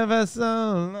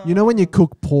how, you know when you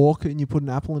cook pork and you put an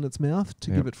apple in its mouth to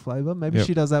give it flavor? Maybe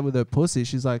she does that with her pussy.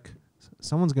 She's like,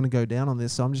 someone's going to go down on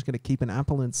this, so I'm just going to keep an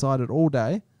apple inside it all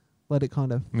day. Let it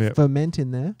kind of ferment in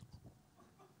there.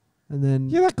 And then...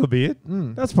 Yeah, that could be it.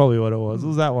 That's probably what it was. It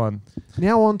was that one.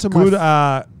 Now on to my...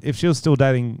 Good. If she was still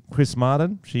dating Chris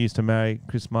Martin, she used to marry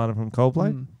Chris Martin from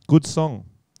Coldplay. Good song.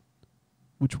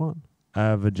 Which one?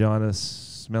 Vagina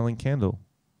Smelling Candle.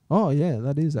 Oh, yeah,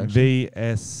 that is actually.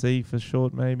 VSC for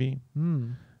short, maybe.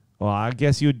 Well, I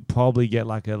guess you'd probably get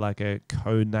like a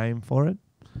code name for it.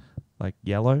 Like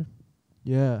Yellow.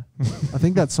 Yeah. I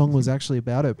think that song was actually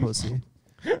about her pussy.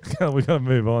 We got to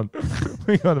move on.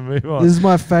 We got to move on. This is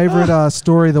my favorite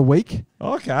story of the week.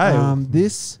 Okay.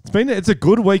 It's a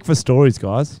good week for stories,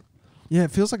 guys. Yeah, it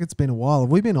feels like it's been a while.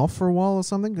 Have we been off for a while or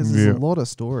something? Because there's a lot of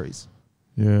stories.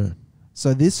 Yeah.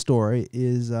 So this story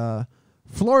is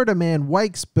Florida man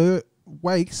wakes to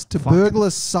burglar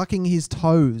sucking his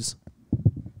toes.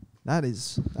 That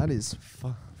is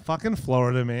Fucking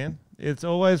Florida man. It's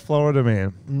always Florida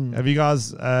man. Have you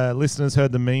guys, listeners,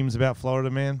 heard the memes about Florida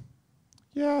man?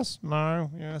 Yes, no,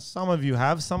 yes. Some of you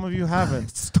have, some of you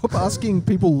haven't. Stop asking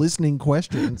people listening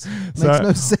questions. Makes So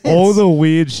no sense. all the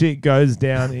weird shit goes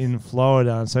down in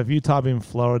Florida. And so if you type in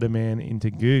Florida man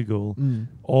into Google,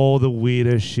 all the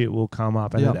weirdest shit will come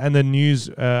up. And the news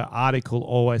article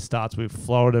always starts with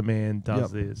Florida man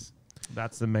does this.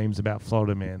 That's the memes about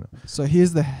Florida man. So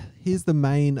here's the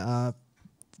main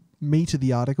meat of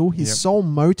the article. His sole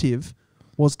motive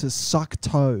was to suck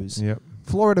toes. Yep.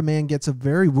 Florida man gets a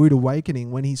very rude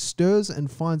awakening when he stirs and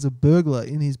finds a burglar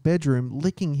in his bedroom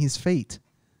licking his feet.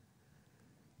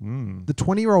 The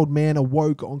 20-year-old man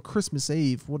awoke on Christmas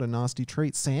Eve. What a nasty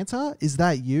treat. Santa, is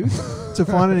that you? To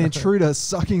find an intruder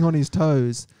sucking on his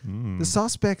toes. The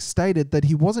suspect stated that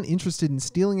he wasn't interested in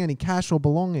stealing any cash or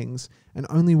belongings and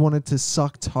only wanted to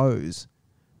suck toes.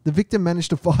 The victim managed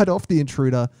to fight off the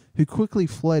intruder, who quickly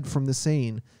fled from the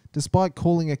scene, despite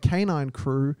calling a canine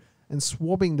crew and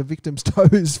swabbing the victim's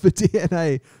toes for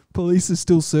DNA. Police are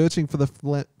still searching for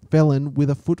the felon with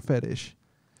a foot fetish.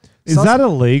 Is that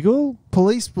illegal?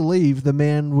 Police believe the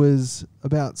man was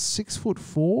about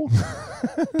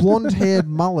 6'4", blonde-haired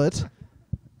mullet,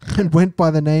 and went by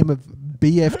the name of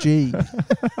BFG.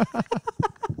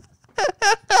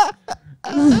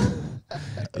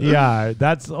 Yeah,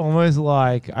 that's almost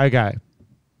like okay.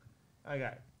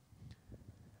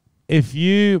 If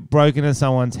you broke into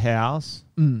someone's house,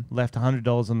 left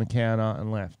 $100 on the counter,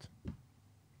 and left,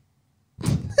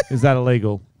 is that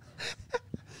illegal?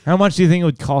 How much do you think it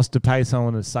would cost to pay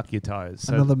someone to suck your toes?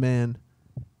 So Another man.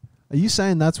 Are you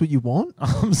saying that's what you want?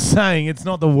 I'm saying it's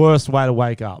not the worst way to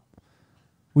wake up.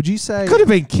 Would you say... Could have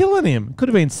been killing him. Could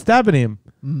have been stabbing him.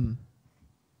 Mm,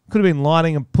 Could have been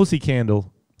lighting a pussy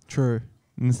candle. true.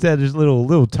 Instead, just a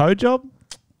little toe job.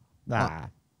 Nah.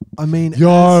 I mean,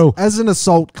 Yo. as an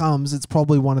assault comes, it's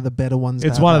probably one of the better ones.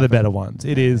 It's one of the better ones.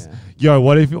 It is. Yo,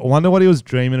 what if? I wonder what he was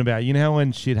dreaming about. You know how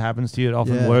when shit happens to you, it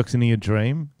often Yeah. works into your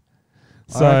dream.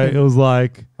 I So reckon- it was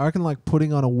like, I reckon like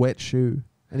putting on a wet shoe,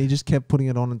 and he just kept putting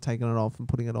it on and taking it off and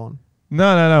putting it on.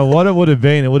 no. What it would have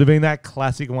been? It would have been that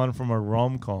classic one from a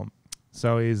rom-com.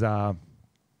 So he's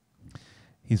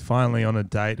finally on a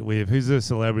date with who's a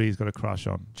celebrity he's got a crush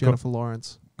on? Jennifer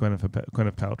Lawrence. Gwyneth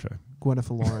Paltrow. Gwyneth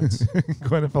Lawrence.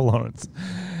 Gwyneth Lawrence.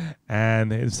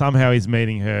 And somehow he's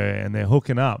meeting her and they're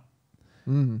hooking up.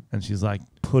 Mm. And she's like,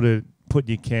 put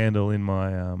your candle in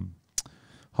my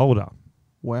holder.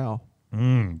 Wow.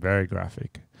 Very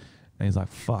graphic. And he's like,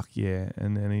 fuck yeah.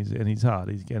 And then he's hard.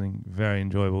 He's getting very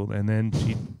enjoyable. And then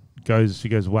she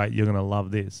goes, wait, you're gonna love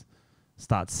this.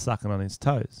 Starts sucking on his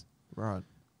toes. Right.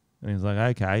 And he's like,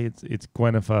 okay, it's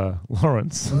Gwyneth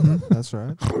Lawrence. That's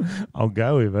right. I'll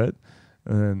go with it.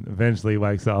 And then eventually he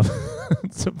wakes up.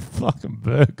 It's a fucking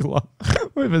burglar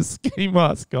with a ski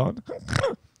mask on.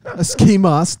 A ski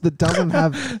mask that doesn't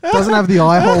have the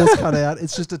eye holes cut out.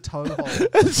 It's just a toe hole.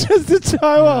 It's just a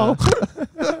toe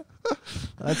hole.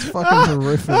 That's fucking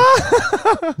horrific.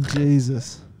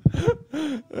 Jesus.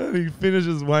 And he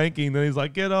finishes wanking. Then he's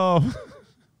like, get off.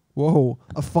 Whoa.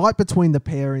 A fight between the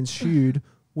pair ensued,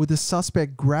 with the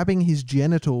suspect grabbing his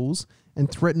genitals and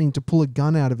threatening to pull a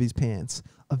gun out of his pants.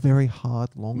 A very hard,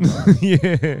 long gun.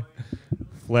 Yeah.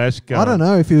 Flash gun. I don't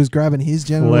know if he was grabbing his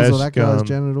genitals or Flash that guy's gun.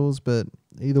 genitals, but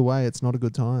either way, it's not a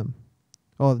good time.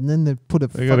 Oh, and then they put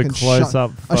They got a fucking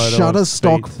close-up a photo of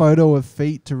Shutterstock feet. photo of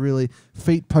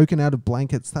feet poking out of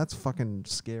blankets. That's fucking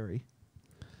scary.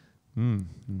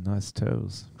 Nice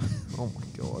toes. Oh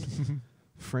my god.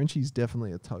 Frenchie's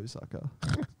definitely a toe sucker.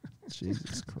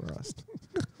 Jesus Christ.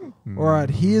 All right,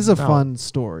 here's a fun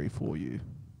story for you.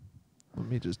 Let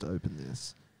me just open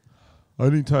this.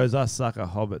 Only toes I suck are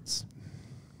hobbits.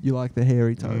 You like the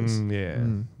hairy toes? Yeah.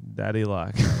 Mm. Daddy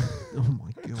like. Oh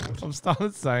my god. I've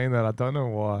started saying that. I don't know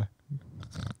why.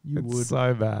 You It's would.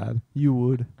 so bad. You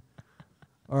would.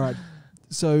 All right.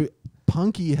 So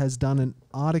Punky has done an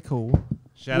article.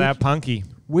 Shout out Punky.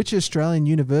 Which Australian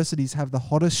universities have the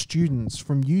hottest students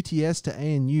from UTS to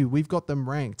ANU? We've got them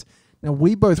ranked. Now,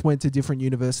 we both went to different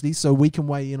universities, so we can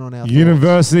weigh in on our thoughts.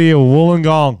 University of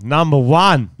Wollongong, number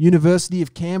 1. University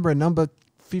of Canberra, number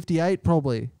 58,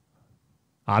 probably.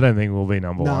 I don't think we'll be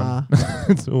number Nah. 1.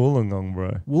 It's Wollongong,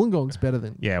 bro. Wollongong's better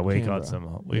than Yeah, we Canberra.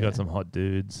 got some hot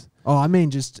dudes. Oh, I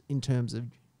mean, just in terms of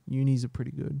unis are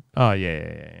pretty good. Oh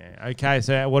yeah. Okay,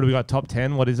 so what do we got? Top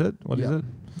 10? What is it? What is it?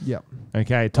 Yep.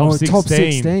 Okay, top 16. Top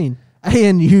 16.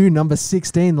 ANU, number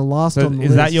 16, the last So on the is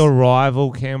list. that your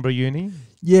rival Canberra uni?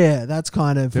 Yeah, that's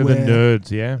kind of They're the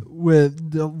nerds, yeah. We're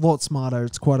a lot smarter.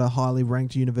 It's quite a highly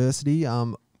ranked university.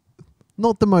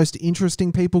 Not the most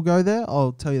interesting people go there.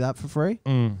 I'll tell you that for free.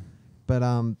 But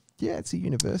yeah, it's a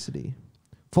university.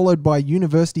 Followed by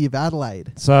University of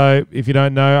Adelaide. So if you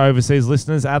don't know, overseas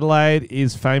listeners, Adelaide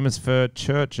is famous for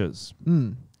churches.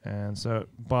 And so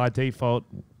by default...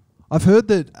 I've heard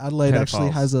that Adelaide actually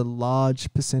Pedophiles. has a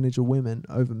large percentage of women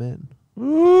over men.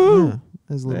 Woo! Yeah,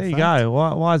 there's a little There you fact. go.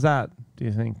 Why is that, do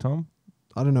you think, Tom?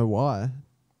 I don't know why.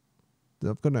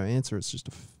 I've got no answer. It's just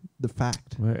the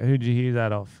fact. Who'd you hear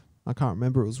that off? I can't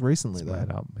remember. It was recently, It's though.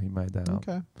 made up. He made that up.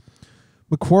 Okay.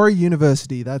 Macquarie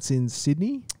University, that's in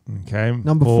Sydney. Okay.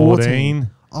 Number 14.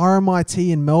 RMIT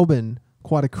in Melbourne,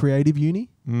 quite a creative uni.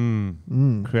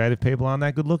 Creative people aren't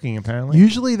that good looking, apparently.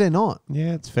 Usually they're not.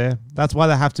 Yeah, it's fair. That's why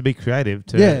they have to be creative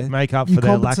to make up you for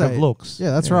their lack of compensate. looks.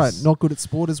 Yeah, that's right. Not good at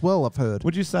sport as well, I've heard.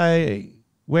 Would you say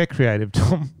we're creative,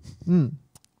 Tom?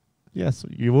 Yes,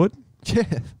 you would? Yeah.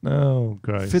 Oh,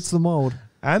 gross. Fits the mold.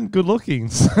 And good looking.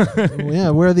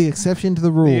 Yeah, we're the exception to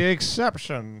the rule. The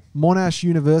exception. Monash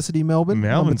University, Melbourne.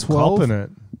 Melbourne's number 12. copping it.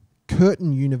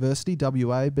 Curtin University,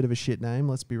 WA. Bit of a shit name,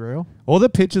 let's be real. All the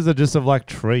pictures are just of like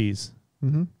trees.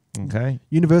 Mm-hmm. Okay.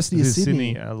 University of This is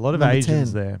Sydney. A lot of number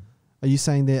Asians 10. there. Are you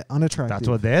saying they're unattractive? That's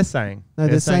what they're saying. No,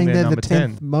 they're saying they're the number 10th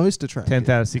 10. most attractive. 10th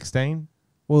out of 16.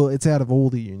 Well, it's out of all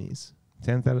the unis.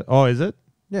 10th out of... Oh, is it?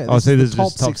 Yeah. Oh, so is this the is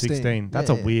just top 16. That's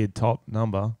Yeah, a weird top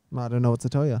number. I don't know what to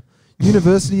tell you.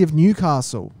 University of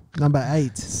Newcastle, number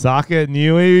 8. Suck it,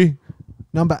 Newy.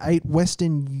 Number 8,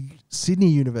 Western Sydney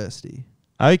University.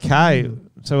 Okay.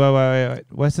 So wait.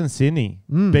 Western Sydney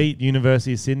beat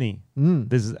University of Sydney.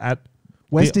 This is at...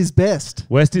 West is best.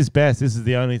 West is best. This is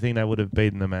the only thing they would have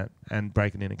beaten them at and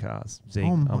breaking into cars. Zing,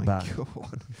 Oh I'm my back.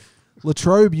 God. La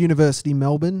Trobe University,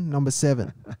 Melbourne, number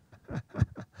 7.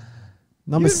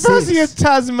 Number University 6. of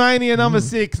Tasmania, number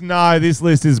 6. No, this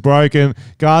list is broken.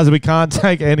 Guys, we can't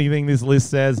take anything this list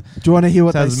says. Do you want to hear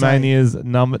what Tasmania's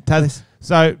number... they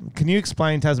So, can you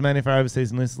explain Tasmania for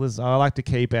overseas lists? I like to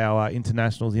keep our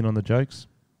internationals in on the jokes.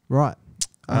 Right.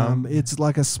 It's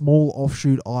like a small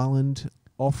offshoot island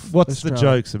off What's Australia. the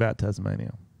jokes about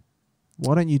Tasmania?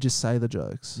 Why don't you just say the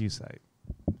jokes? You say.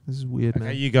 This is weird, Okay,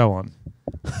 man. you go on.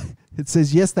 It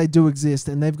says, yes, they do exist,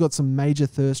 and they've got some major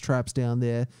thirst traps down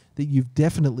there that you've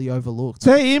definitely overlooked.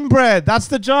 They're inbred. That's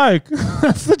the joke.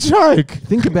 That's the joke.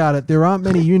 Think about it. There aren't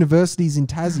many universities in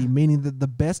Tassie, meaning that the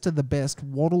best of the best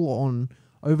waddle on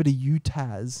over to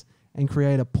UTAS and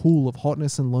create a pool of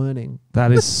hotness and learning.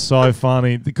 That is so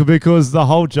funny because the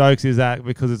whole jokes is that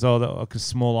because it's all like a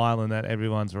small island that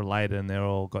everyone's related and they're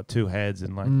all got 2 heads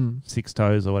and like 6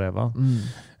 toes or whatever.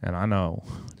 And I know,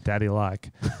 daddy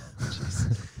like.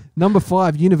 Number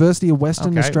 5, University of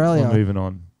Western Australia. We're moving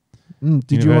on.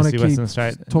 Did you want to University of keep Western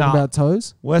Australia. talking about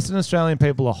toes? Western Australian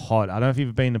people are hot. I don't know if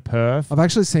you've been to Perth. I've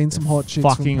actually seen some hot chicks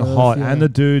Fucking from Perth, hot. yeah. And the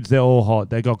dudes, they're all hot.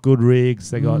 They got good rigs.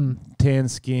 They got tan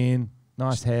skin,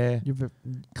 nice hair,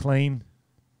 clean.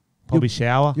 Probably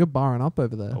shower. You're barring up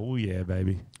over there. Oh, yeah,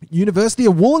 baby. University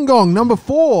of Wollongong, number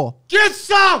 4. Get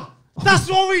some! That's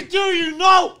what we do, you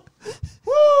know!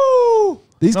 Woo!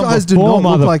 These Number guys do 4,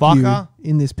 not look like you motherfucker.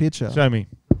 in this picture. Show me.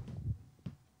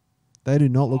 They do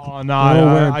not look. Oh, they're all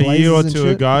wearing no. A year or blazers and two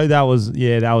shit. ago, that was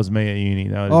me at uni.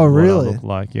 That was Oh, what really? I looked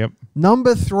like, yep.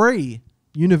 Number 3,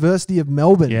 University of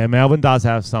Melbourne. Yeah, Melbourne does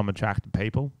have some attractive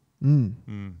people.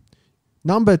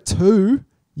 Number 2,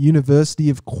 University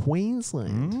of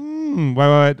Queensland.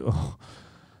 Wait. Oh,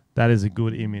 that is a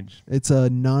good image. It's a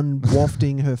nun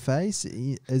wafting her face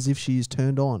as if she's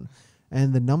turned on.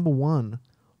 And the number 1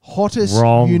 hottest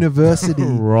Wrong. university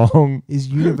Wrong. is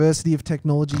University of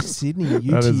Technology Sydney, UTS.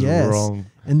 That is wrong.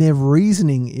 And their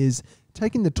reasoning is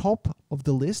taking the top of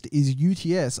the list is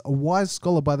UTS. A wise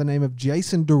scholar by the name of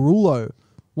Jason Derulo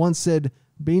once said,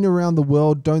 "Being around the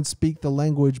world, don't speak the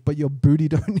language, but your booty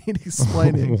don't need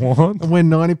explaining." What? And we're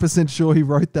 90% sure he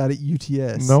wrote that at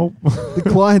UTS. Nope. The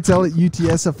clientele at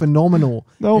UTS are phenomenal.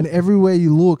 Nope. And everywhere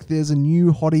you look, there's a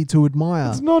new hottie to admire.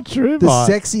 It's not true, The but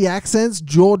sexy accents,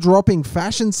 jaw-dropping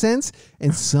fashion sense,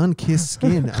 and sun-kissed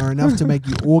skin are enough to make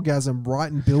you orgasm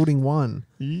right in building 1.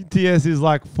 UTS is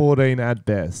like 14 at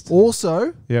best.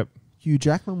 Also, Yep. Hugh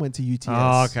Jackman went to UTS.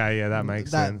 Oh, okay, yeah, that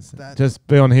makes That- sense. that- Just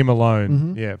be on him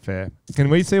alone. Yeah, fair. Can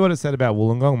we see what it said about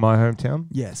Wollongong, my hometown?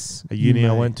 Yes. A you uni I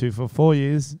may. went to for 4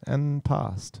 years and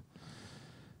passed.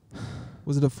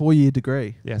 Was it a 4-year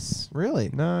degree? Yes.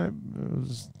 Really? No, it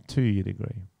was 2-year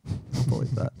degree. I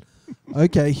believe that.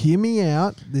 Okay, hear me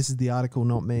out. This is the article,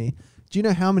 not me. Do you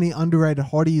know how many underrated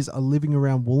hotties are living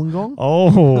around Wollongong?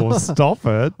 Oh, stop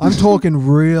it. I'm talking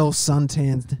real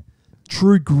suntanned,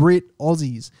 true grit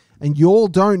Aussies. And y'all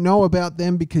don't know about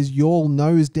them because y'all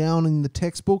nose down in the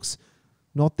textbooks,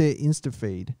 not their Insta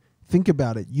feed. Think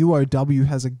about it. UOW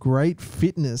has a great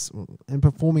fitness and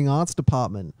performing arts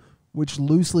department, which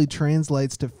loosely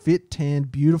translates to fit,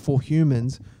 tanned, beautiful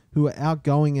humans who are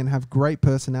outgoing and have great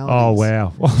personalities. Oh,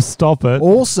 wow. Well, stop it.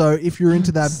 Also, if you're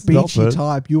into that Stop beachy it.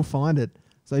 type, you'll find it.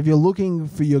 So if you're looking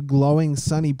for your glowing,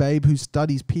 sunny babe who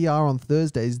studies PR on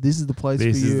Thursdays, this is the place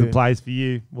This for you. is the place for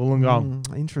you.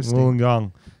 Wollongong. Interesting.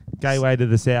 Wollongong. Gateway to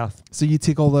the south. So you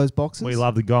tick all those boxes? We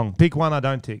love the gong. Pick one I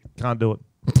don't tick. Can't do it.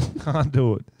 Can't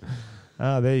do it.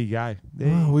 Oh, there you go. There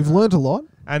you We've learned a lot.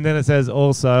 And then it says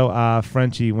also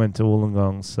Frenchy went to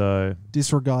Wollongong, so...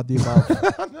 Disregard the above.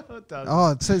 No, it doesn't.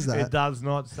 Oh, it says that. It does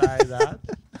not say that.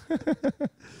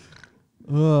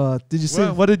 Did you see?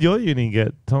 What did your uni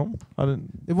get, Tom? I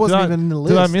didn't. It wasn't did even in the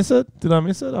Did I list. miss it? Did I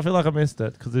miss it? I feel like I missed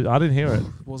it because I didn't hear it.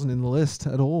 It wasn't in the list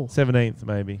at all. 17th,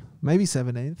 maybe, Maybe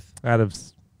 17th. out of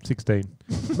 16.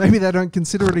 Maybe they don't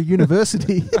consider it a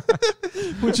university,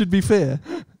 which would be fair.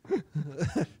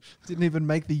 Didn't even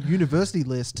make the university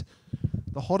list.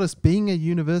 The hottest being a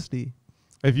university.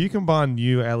 If you combine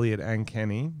you, Elliot, and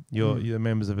Kenny, you're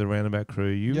members of the Roundabout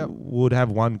crew, you would have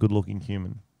one good-looking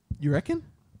human. You reckon?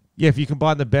 Yeah, if you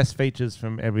combine the best features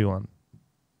from everyone.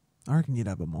 I reckon you'd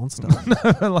have a monster.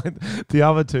 Like the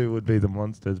other two would be the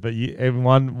monsters, but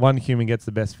one human gets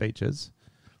the best features.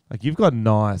 Like you've got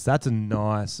nice. That's a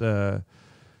nice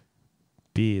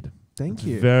beard. Thank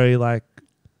you. Very like,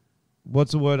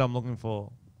 what's the word I'm looking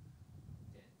for?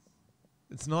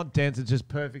 It's not dense. It's just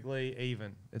perfectly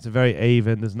even. It's a very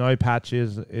even. There's no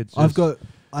patches. It's. Just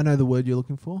I know the word you're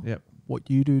looking for. Yep. What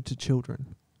you do to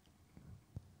children.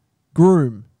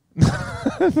 Groom.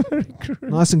 Very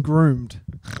groomed. Nice and groomed.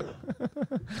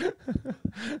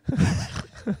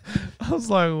 I was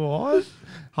like, what?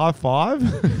 High five?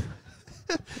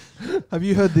 Have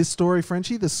you heard this story,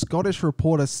 Frenchy? The Scottish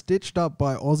reporter stitched up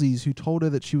by Aussies who told her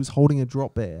that she was holding a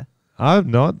drop bear. I've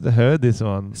not heard this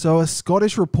one. So a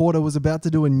Scottish reporter was about to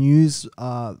do a news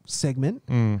segment,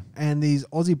 and these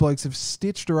Aussie blokes have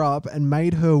stitched her up and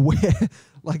made her wear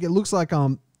like it looks like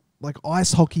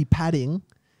ice hockey padding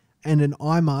and an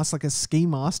eye mask, like a ski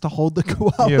mask to hold the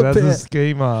koala Yeah, that's bear. a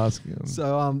ski mask.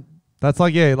 So that's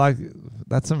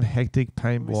that's some hectic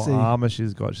paintball armor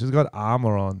she's got. She's got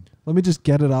armor on. let me just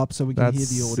get it up so we can hear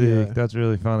the audio. Sick. That's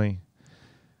really funny.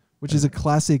 Which is a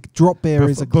classic. Drop bear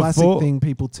is a classic thing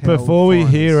people tell. Before we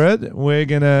hear it, we're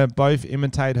going to both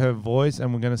imitate her voice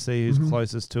and we're going to see who's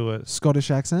closest to it. Scottish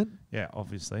accent? Yeah,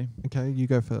 obviously. Okay, you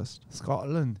go first.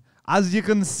 Scotland. As you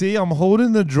can see, I'm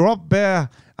holding the drop bear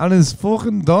and it's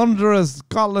fucking dangerous.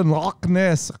 Scotland, Loch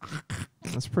Ness.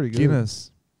 That's pretty good.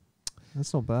 Guinness.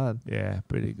 That's not bad. Yeah,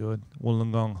 pretty good.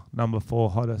 Wollongong, number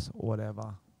 4 hottest,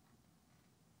 whatever.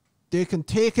 They can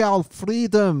take our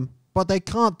freedom, but they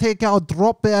can't take our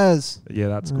drop bears. Yeah,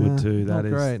 that's good too. That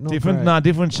is great, different. great.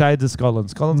 Different shades of Scotland.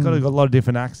 Scotland's got a lot of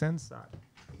different accents.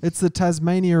 It's the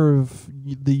Tasmania of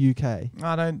the UK.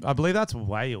 I believe that's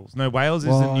Wales. No, Wales is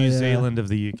the New Zealand of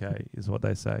the UK, is what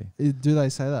they say. Do they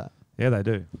say that? Yeah, they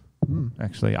do.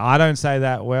 Actually, I don't say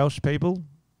that. Welsh people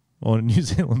or New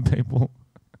Zealand people.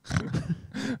 I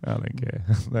don't care.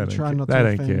 They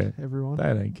don't care. Everyone. They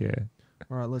don't care.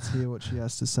 All right, let's hear what she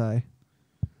has to say.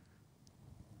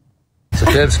 So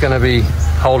Deb's going to be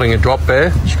holding a drop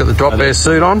bear. She's got the drop bear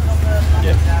suit on.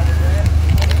 Yeah.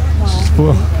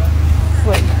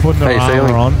 Putting her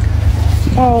armor on.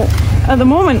 Well, at the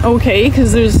moment, okay,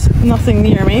 because there's nothing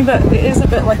near me, but it is a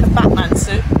bit like a Batman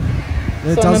suit.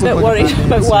 So I'm a bit worried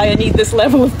about why I need this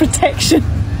level of protection.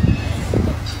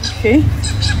 Okay.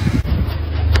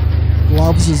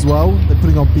 Gloves as well. They're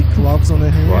putting on big gloves on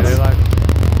their hands. Right,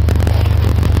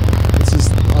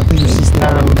 I think it's just the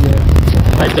audio.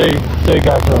 They do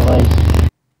go for a race.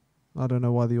 I don't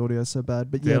know why the audio is so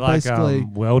bad, but they're yeah, like basically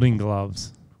welding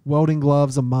gloves. Welding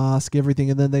gloves, a mask, everything,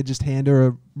 and then they just hand her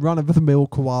a run-of-the-mill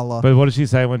koala. But what does she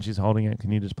say when she's holding it?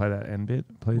 Can you just play that end bit,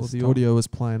 please? Well, the audio is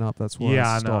playing up. That's why. Yeah,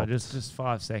 I I know. stopped. Just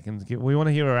 5 seconds. We want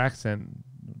to hear her accent.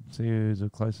 See who's the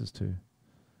closest to.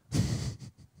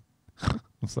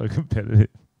 I'm so competitive.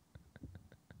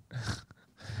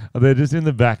 They're just in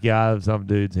the backyard of some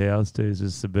dude's house too. It's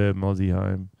just a suburban Aussie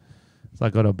home. It's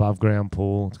like got an above ground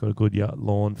pool. It's got a good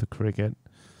lawn for cricket.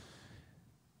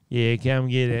 Yeah, come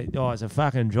get it. Oh, it's a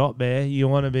fucking drop bear. You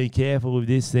want to be careful with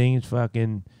this thing. It's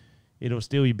fucking, it'll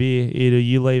steal your beer. Either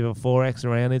you leave a 4X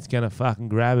around, it's going to fucking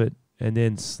grab it and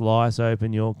then slice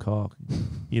open your cock.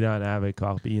 You don't have a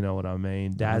cock, but you know what I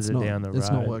mean. Dad's it down the road. It's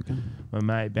not working. My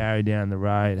mate Barry down the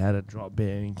road had a drop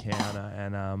bear encounter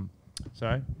and,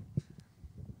 sorry?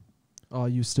 Oh,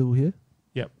 you still here?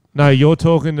 Yep. No, you're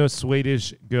talking to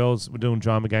Swedish girls. We're doing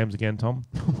drama games again, Tom.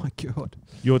 Oh my God.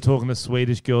 You're talking to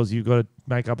Swedish girls. You've got to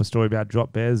make up a story about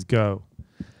drop bears. Go.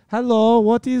 Hello,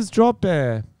 what is drop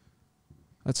bear?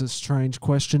 That's a strange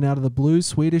question out of the blue,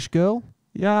 Swedish girl.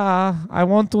 Yeah, I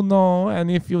want to know. And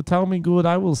if you tell me good,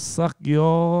 I will suck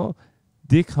your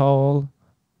dick hole.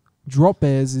 Drop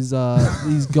bears is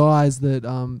these guys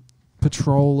that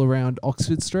patrol around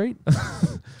Oxford Street.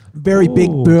 Very big,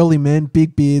 burly men,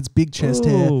 big beards, big chest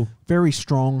hair, very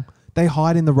strong. They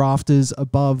hide in the rafters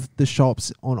above the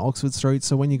shops on Oxford Street.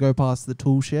 So when you go past the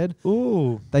tool shed,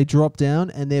 they drop down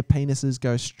and their penises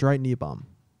go straight in your bum.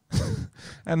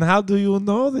 And how do you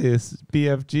know this,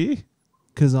 BFG?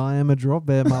 Because I am a drop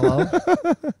bear, my love.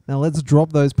 Now let's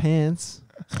drop those pants.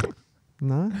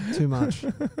 No? Too much.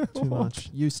 Too much.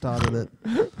 You started it.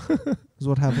 Is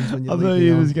what happens when you I leave thought me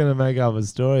you on. was going to make up a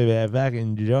story about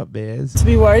fucking drop bears. To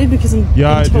be worried because I'm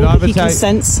told that he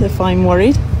consents if I'm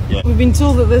worried. Yeah. We've been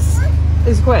told that this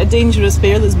is quite a dangerous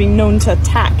bear that's been known to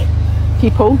attack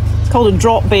people. It's called a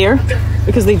drop bear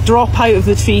because they drop out of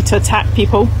the tree to attack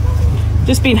people.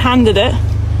 just been handed it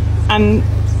and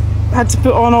had to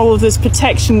put on all of this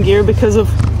protection gear because of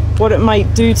what it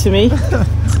might do to me.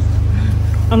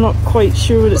 I'm not quite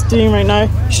sure what it's doing right now.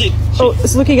 Shit. Oh,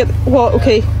 it's looking at what?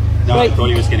 Okay. No, right. I thought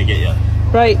he was going to get you.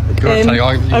 Right. I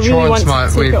really want to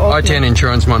take it off ITN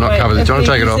insurance might not cover this. Do you want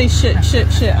to take it off?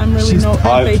 Shit. I'm really not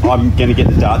happy. I'm going to get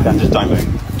the dart gun. Just don't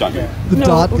move. Don't move. The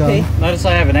dart gun. Notice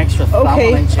I have an extra thumb on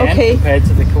each hand compared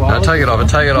to the koala. No, take it off.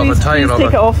 Take it off. Take it off. Take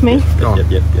it off me. Go on.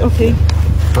 Yep. Okay.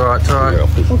 It's all right. It's all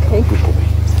right. Okay.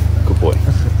 Good boy.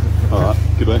 All right.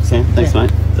 Good work, Sam. Thanks,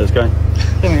 mate. That's great.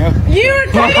 There we go. You're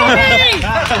kidding me!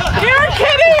 You're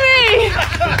kidding me!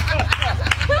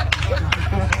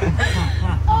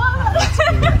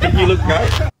 You look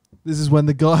great. This is when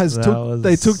the guys That took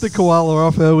was- the koala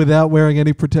off her without wearing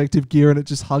any protective gear, and it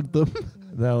just hugged them.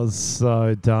 That was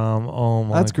so dumb. Oh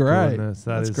my That's great. goodness.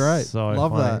 That's is great. So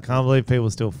Love funny. that. I can't believe people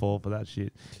still fall for that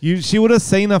shit. She would have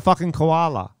seen a fucking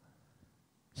koala.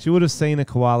 She would have seen a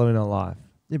koala in her life.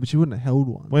 Yeah, but she wouldn't have held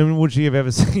one. When would she have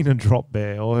ever seen a drop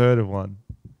bear or heard of one?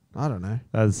 I don't know.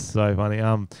 That's so funny.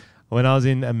 When I was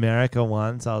in America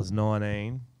once, I was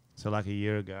 19, so like a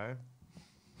year ago.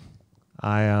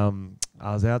 I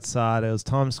was outside. It was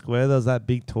Times Square. There was that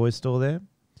big toy store there,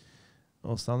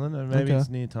 or something. And maybe it's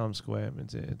near Times Square.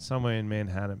 It's somewhere in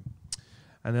Manhattan.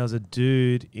 And there was a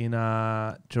dude in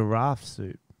a giraffe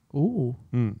suit. Ooh.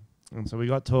 And so we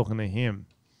got talking to him.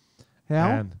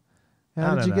 How? And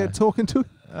How did you get talking to him?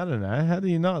 I don't know. How do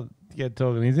you not get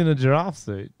talking? He's in a giraffe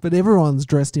suit. But everyone's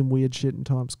dressed in weird shit in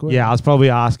Times Square. Yeah, I was probably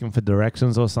asking for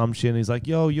directions or some shit. And he's like,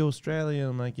 "Yo, you're Australian."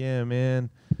 I'm like, "Yeah, man.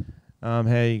 How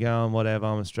you going? Whatever.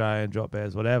 I'm Australian. Drop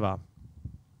bears, whatever."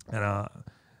 And I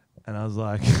was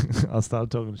like, I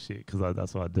started talking shit because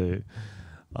that's what I do.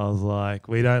 I was like,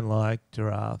 "We don't like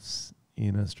giraffes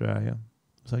in Australia."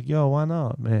 It's like, "Yo, why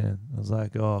not, man?" I was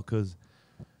like, "Oh, because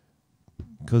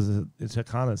it's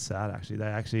kind of sad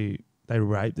actually. They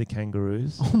rape the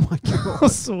kangaroos." Oh my god! I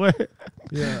swear.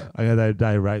 Yeah.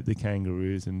 They rape the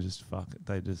kangaroos and just fuck it.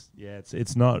 They just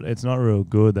it's not real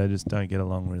good. They just don't get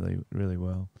along really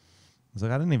well. It's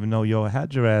like I didn't even know you had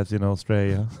giraffes in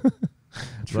Australia.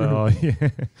 True. Like, oh yeah.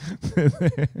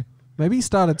 Maybe he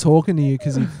started talking to you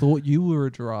because he thought you were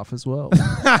a giraffe as well.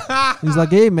 He's like,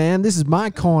 "Hey man, this is my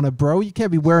corner, bro. You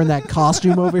can't be wearing that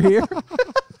costume over here."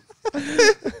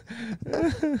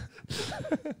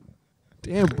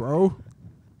 Damn, bro.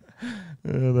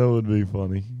 Yeah, that would be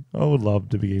funny. I would love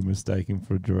to be mistaken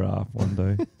for a giraffe one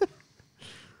day.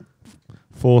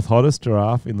 Fourth hottest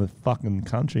giraffe in the fucking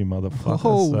country, motherfucker.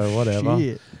 Oh, so whatever.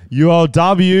 shit.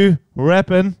 ULW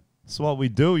repping. That's what we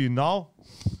do, you know.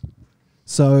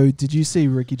 So, did you see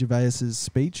Ricky Gervais's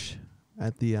speech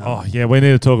at the? Oh yeah, we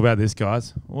need to talk about this,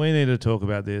 guys. We need to talk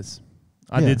about this.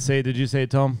 I Yeah. did see it. Did you see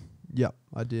it, Tom? Yep,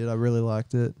 I did. I really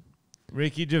liked it.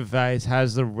 Ricky Gervais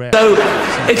has the rep. So,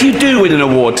 if you do win an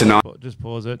award tonight, Just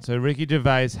pause it. So Ricky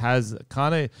Gervais has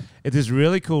it's this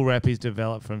really cool rep he's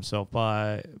developed for himself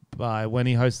by when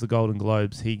he hosts the Golden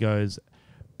Globes, he goes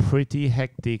pretty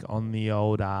hectic on the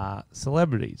old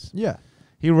celebrities. Yeah.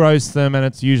 He roasts them, and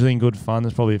it's usually in good fun.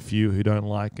 There's probably a few who don't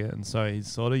like it, and so he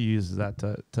sort of uses that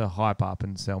to hype up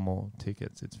and sell more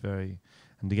tickets. And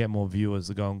to get more viewers,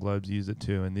 the Golden Globes use it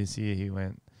too. And this year he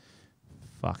went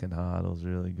fucking hard. It was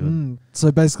really good.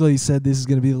 So basically, he said this is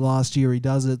going to be the last year he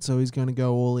does it, so he's going to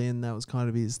go all in. That was kind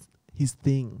of his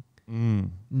thing.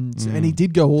 And he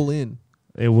did go all in.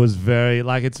 It was very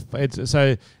so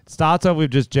it starts off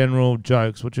with just general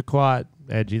jokes, which are quite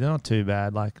edgy. They're not too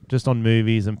bad, like just on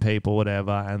movies and people,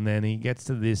 whatever. And then he gets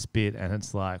to this bit, and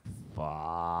it's like,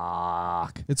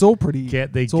 fuck. It's all pretty.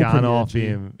 Get the gun off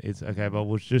him. It's okay, but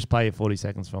we'll just play you 40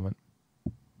 seconds from it.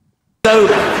 so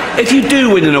if you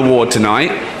do win an award tonight,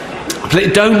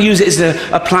 don't use it as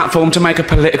a platform to make a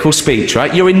political speech,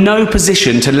 right? You're in no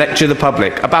position to lecture the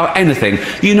public about anything.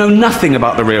 You know nothing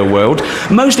about the real world.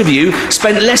 Most of you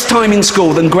spent less time in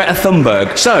school than Greta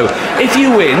Thunberg. So, if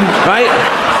you win, right,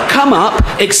 come up,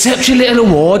 accept your little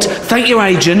award, thank your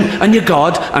agent and your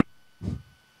God, and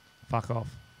fuck off.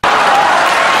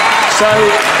 So,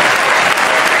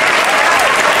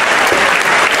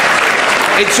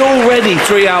 it's already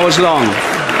 3 hours long.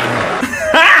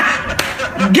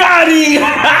 Got him!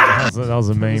 That was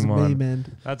a mean one. Meme.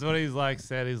 That's what he's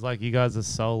said. He's like, you guys are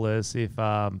soulless. If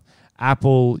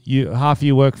Apple, half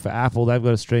you work for Apple, they've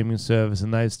got a streaming service,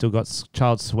 and they've still got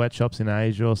child sweatshops in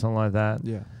Asia or something like that.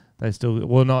 Yeah. They still,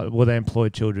 they employ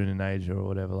children in Asia or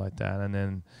whatever like that. And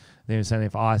then they were saying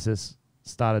if ISIS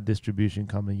start a distribution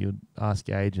company, you'd ask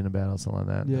your agent about it or something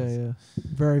like that. Yeah.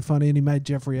 Very funny. And he made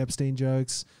Jeffrey Epstein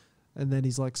jokes. And then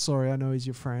he's like, sorry, I know he's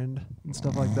your friend and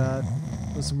stuff like that.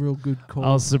 There's some real good calls. I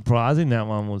was surprising that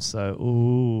one was so,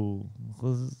 ooh.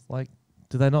 Was like,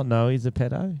 do they not know he's a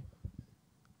pedo?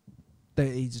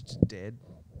 He's just dead.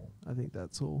 I think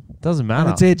that's all. Doesn't matter.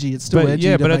 And it's edgy. It's still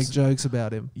edgy to make it's, jokes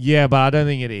about him. Yeah, but I don't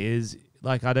think it is.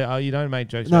 Like, you don't make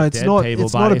jokes about dead people,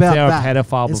 it's but not if about they're that. a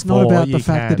pedophile it's before, not about you the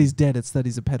fact can. that he's dead. It's that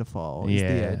he's a pedophile. Yeah, Is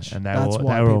the edge. and That's they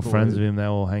why were all people friends with him. They were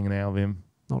all hanging out with him.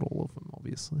 Not all of them,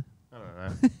 obviously. I don't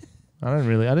know. I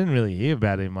didn't really hear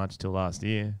about him much till last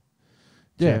year.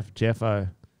 Yeah. Jeffo.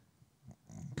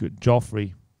 Good.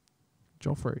 Joffrey.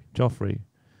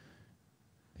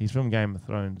 He's from Game of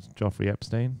Thrones. Joffrey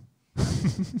Epstein.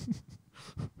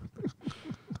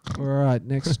 All right,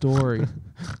 next story.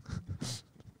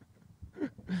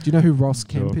 Do you know who Ross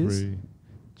Kemp is?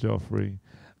 Joffrey.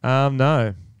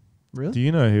 No. Really? Do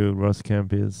you know who Ross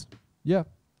Kemp is? Yeah.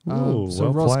 Ooh, so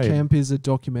well Ross played. Kemp is a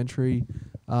documentary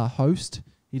host.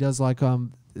 He does like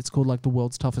it's called like the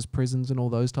world's toughest prisons and all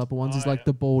those type of ones. He's like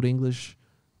the bald English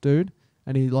dude,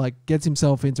 and he like gets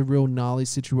himself into real gnarly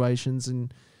situations.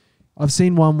 And I've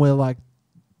seen one where like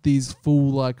these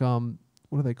full like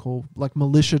what are they called, like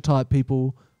militia type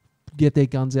people get their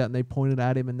guns out and they point it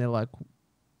at him and they're like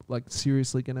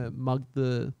seriously gonna mug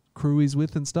the crew he's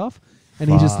with and stuff. And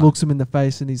he just looks him in the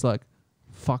face and he's like,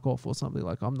 fuck off or something,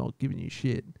 like I'm not giving you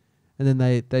shit. And then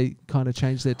they kind of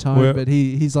change their tone, but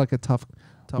he's like a tough.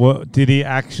 Well, did he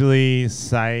actually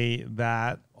say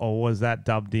that, or was that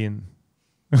dubbed in?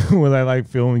 Were they like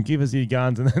filming, give us your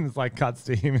guns, and then it's like cuts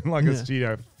to him in like a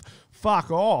studio. Fuck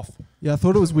off. Yeah, I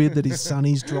thought it was weird that his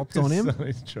sunnies dropped on him.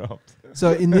 Sunnies dropped.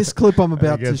 So in this clip I'm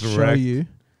about to show you,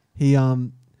 he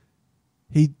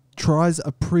tries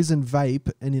a prison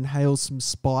vape and inhales some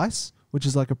spice, which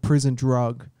is like a prison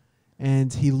drug,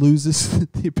 and he loses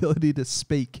the ability to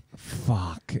speak.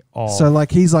 Fuck off. So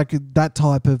like he's like that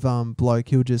type of bloke.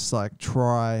 He'll just like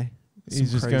try.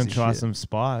 He's just going to try shit. some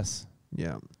spice.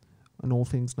 Yeah, and all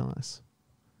things nice.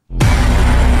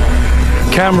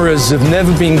 Cameras have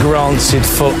never been granted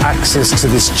full access to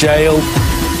this jail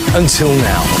until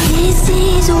now. This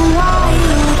is a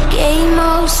wild game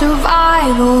of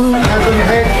survival.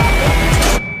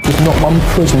 There's not one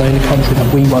prisoner in the country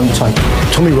that we won't take.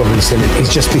 Tommy Robinson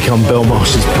has just become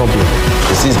Belmarsh's problem.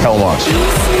 This is Belmarsh.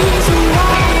 This is a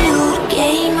wild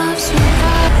game of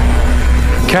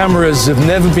survival. Cameras have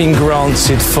never been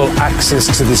granted full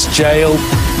access to this jail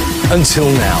until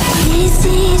now. This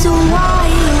is a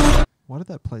wild. Why did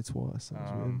that play twice? That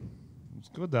was weird. It's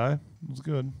good though. It was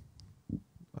good.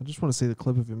 I just want to see the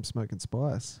clip of him smoking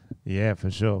spice. Yeah,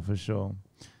 for sure.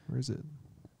 Where is it?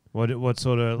 What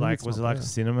sort of like was it like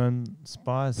cinnamon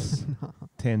spice,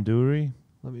 tandoori?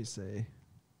 Let me see.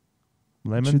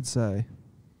 Lemon. It should say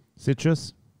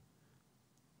citrus.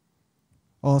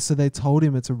 Oh, so they told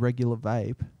him it's a regular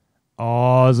vape.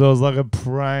 Oh, so it was like a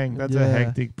prank. That's a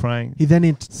hectic prank. He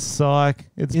then psych.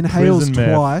 It's inhales prison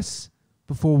meth. twice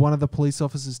before one of the police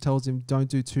officers tells him, "Don't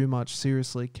do too much."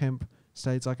 Seriously, Kemp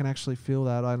states, "I can actually feel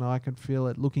that. I know I can feel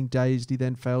it." Looking dazed, he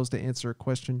then fails to answer a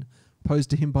question posed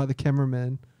to him by the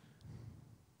cameraman.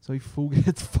 So he full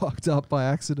gets fucked up by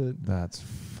accident. That's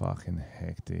fucking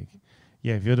hectic.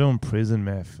 Yeah, if you're doing prison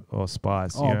meth or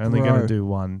spice, Oh, you're only bro. going to do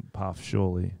one puff,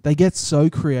 surely. They get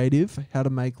so creative how to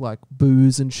make like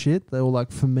booze and shit. They all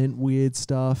like ferment weird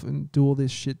stuff and do all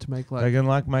this shit to make like They can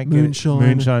like make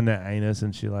moonshine their anus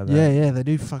and shit like that. Yeah, they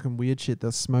do fucking weird shit.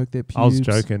 They'll smoke their pubes. I was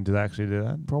joking. Do they actually do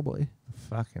that? Probably.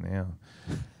 Fucking hell.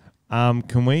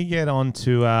 Can we get on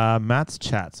to Matt's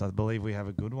chats? I believe we have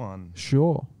a good one.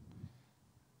 Sure.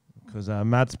 Because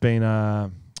Matt's been...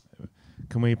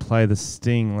 can we play the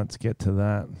sting? Let's get to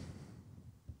that.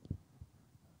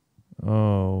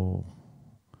 Oh.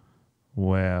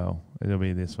 Wow. It'll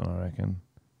be this one, I reckon.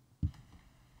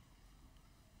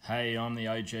 Hey, I'm the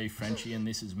OG Frenchy, and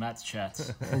this is Matt's Chats.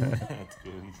 That's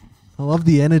good. I love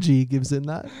the energy he gives in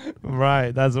that.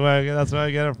 Right. That's where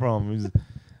I get it from.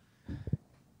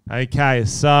 Okay,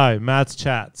 so Matt's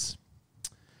Chats.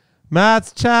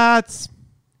 Matt's Chats.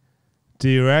 Do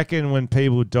you reckon when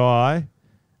people die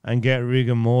and get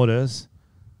rigor mortis,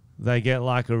 they get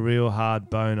like a real hard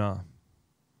boner?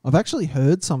 I've actually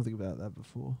heard something about that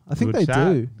before. I think they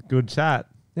do. Good chat.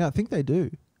 Yeah, I think they do.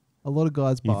 A lot of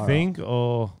guys bar You think up.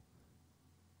 or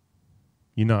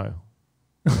you know?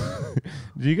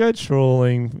 Do you go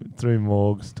trawling through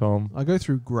morgues, Tom? I go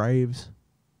through graves.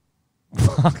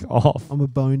 Fuck off. I'm a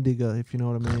bone digger, if you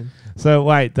know what I mean. So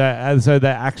wait, so they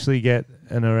actually get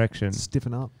an erection.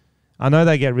 Stiffen up. I know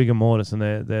they get rigor mortis and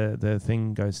their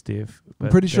thing goes stiff. But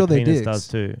I'm pretty sure their they penis dicks. does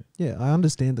too. Yeah, I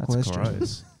understand the question.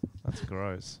 Gross. That's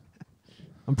gross.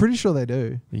 I'm pretty sure they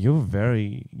do.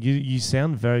 You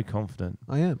sound very confident.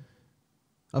 I am.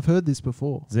 I've heard this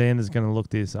before. Xander's going to look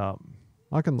this up.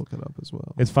 I can look it up as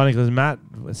well. It's funny because Matt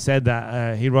said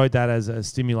that he wrote that as a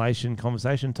stimulation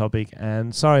conversation topic.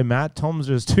 And sorry, Matt, Tom's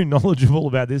just too knowledgeable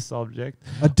about this subject.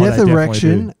 A death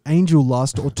erection, angel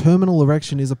lust, or terminal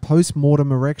erection is a post-mortem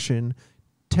erection,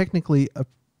 technically a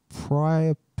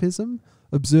priapism,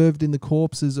 observed in the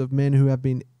corpses of men who have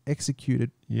been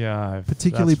executed. Yeah.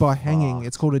 Particularly by hanging.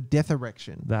 It's called a death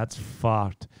erection. That's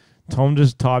fucked. Tom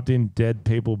just typed in dead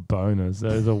people boners.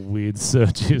 That is a weird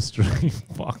search history.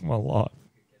 Fuck my life.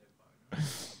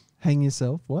 Hang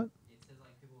yourself? What? It says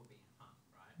like people are being hung,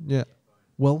 right? Yeah.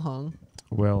 Well hung.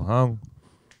 Well hung.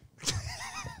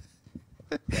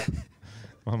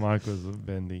 My mic was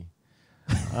bendy.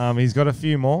 He's got a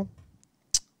few more.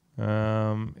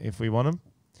 If we want him.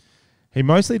 He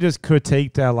mostly just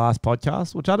critiqued our last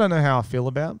podcast, which I don't know how I feel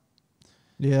about.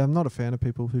 Yeah, I'm not a fan of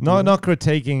people who not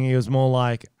critiquing. He was more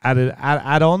like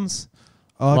add-ons.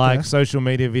 Oh, okay. Like social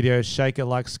media videos, shake it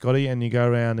like Scotty, and you go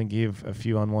around and give a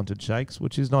few unwanted shakes,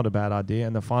 which is not a bad idea.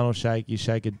 And the final shake, you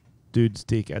shake a dude's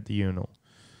dick at the urinal.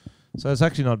 So it's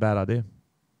actually not a bad idea.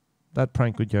 That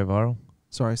prank could go viral.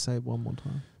 Sorry, say it one more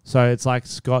time. So it's like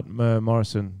Scott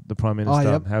Morrison, the Prime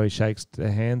Minister, yep. how he shakes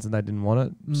their hands and they didn't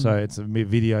want it. So it's a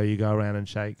video, you go around and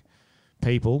shake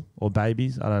people or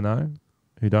babies, I don't know,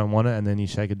 who don't want it, and then you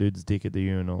shake a dude's dick at the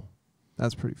urinal.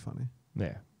 That's pretty funny.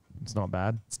 Yeah. It's not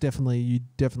bad. You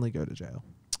definitely go to jail.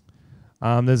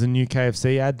 There's a new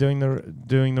KFC ad doing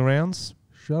the rounds.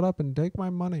 Shut up and take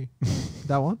my money.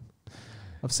 That one?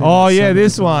 I've seen Oh that so yeah, many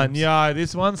this times. one. Yeah,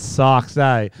 this one sucks,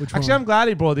 eh? Which Actually, one? I'm glad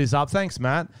he brought this up. Thanks,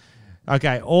 Matt.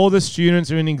 Okay, all the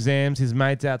students are in exams. His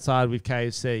mate's outside with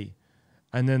KFC.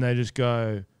 And then they just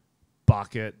go,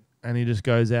 bucket. And he just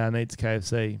goes out and eats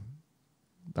KFC.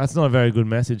 That's not a very good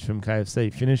message from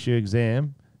KFC. Finish your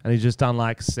exam. And he's just done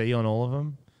like C on all of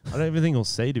them. I don't even think he'll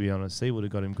C, to be honest. C would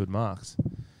have got him good marks.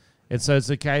 So it's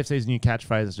the KFC's new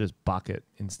catchphrase is just bucket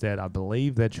instead. I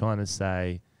believe they're trying to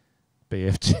say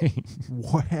BFG.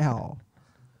 Wow.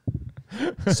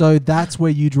 So that's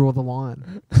where you draw the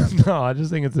line. No, I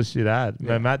just think it's a shit ad.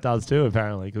 Yeah. No, Matt does too,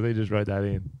 apparently, because he just wrote that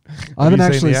in. I haven't Have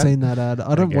you actually the ad? seen that ad.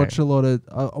 I don't Okay. watch a lot of...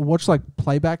 I watch like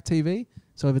playback TV.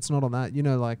 So if it's not on that,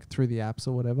 like through the apps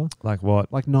or whatever. Like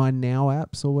what? Like 9Now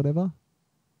apps or whatever.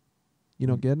 You're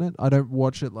not getting it? I don't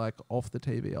watch it like off the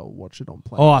TV. I'll watch it on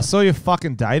playback. Oh, I saw your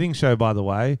fucking dating show, by the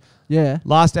way. Yeah.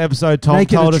 Last episode, Tom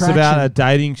Naked told us about Attraction. a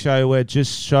dating show where it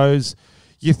just shows...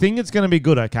 You think it's going to be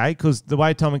good, okay? Because the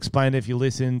way Tom explained it, if you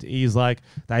listened, he's like,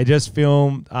 they just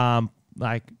film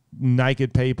like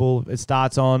naked people. It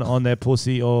starts on their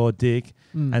pussy or dick,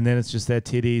 and then it's just their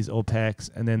titties or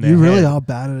pecs, and then their You really head. are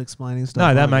bad at explaining stuff.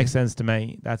 No, that aren't makes you? sense to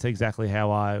me. That's exactly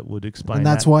how I would explain And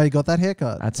that's that. why you got that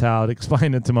haircut. That's how I'd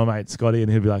explain it to my mate Scotty,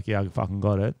 and he'd be like, yeah, I fucking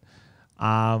got it.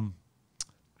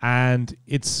 And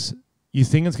it's... You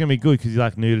think it's going to be good because you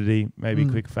like nudity, maybe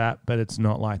quick fat, but it's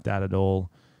not like that at all.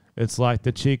 It's like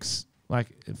the chicks... Like,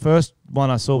 first one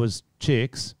I saw was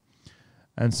chicks,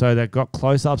 and so they got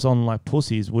close-ups on, like,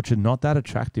 pussies, which are not that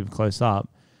attractive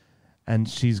close-up. And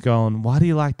she's going, why do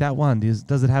you like that one?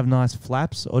 Does it have nice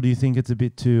flaps, or do you think it's a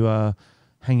bit too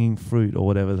hanging fruit or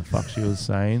whatever the fuck she was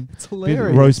saying? It's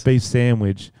hilarious. Bit roast beef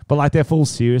sandwich. But, like, they're full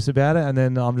serious about it, and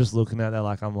then I'm just looking at it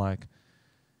like,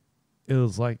 it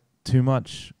was, like, too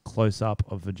much close-up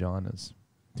of vaginas.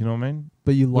 Do you know what I mean?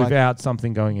 But you like... Without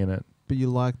something going in it. But you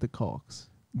like the cocks.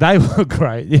 They were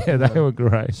great. Yeah, they were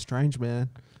great. Strange, man.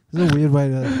 This is a weird way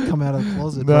to come out of the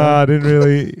closet. No, bro.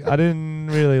 I didn't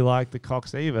really like the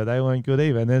cocks either. They weren't good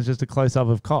either. And there's just a close up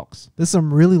of cocks. There's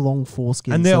some really long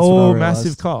foreskins. And they're that's what I all realised.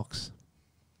 massive cocks.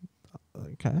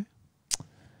 Okay.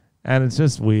 And it's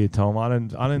just weird, Tom. I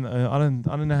don't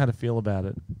know how to feel about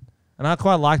it. And I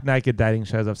quite like naked dating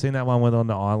shows. I've seen that one with On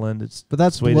the Island. It's But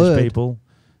that's Swedish blurred. people.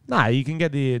 No, you can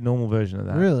get the normal version of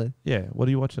that. Really? Yeah. What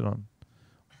do you watch it on?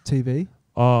 TV?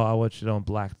 Oh, I watched it on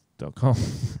black.com.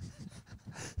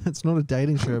 It's not a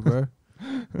dating show, bro.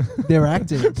 They're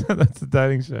acting. That's a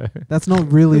dating show. That's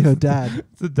not really her dad.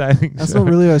 It's a dating That's show.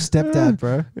 not really her stepdad,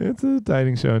 bro. It's a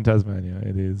dating show in Tasmania.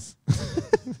 It is.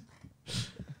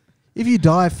 If you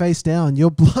die face down, your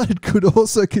blood could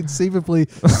also conceivably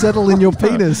settle in your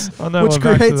penis, Oh, no, which we're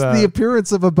back to creates that. the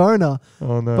appearance of a boner.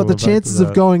 Oh, no. But the we're back to chances of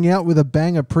that. going out with a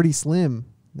bang are pretty slim.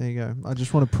 There you go. I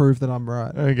just want to prove that I'm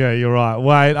right. Okay, you're right.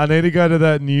 Wait, I need to go to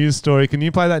that news story. Can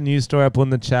you play that news story I put in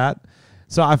the chat?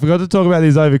 So I forgot to talk about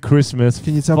these over Christmas.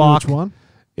 Can you tell me which one?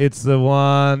 It's the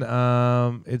one.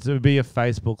 It would be a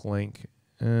Facebook link.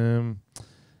 Yeah,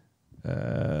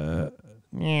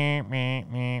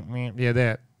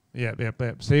 that.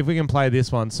 Yep. See if we can play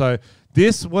this one. So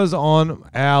this was on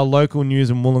our local news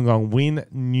in Wollongong, Win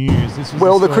News. This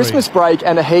was the Christmas break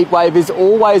and a heat wave is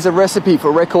always a recipe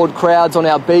for record crowds on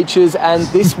our beaches, and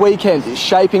this weekend is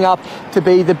shaping up to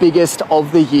be the biggest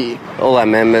of the year. All our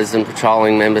members and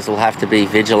patrolling members will have to be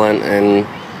vigilant and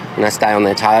stay on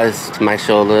their toes to make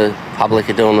sure the public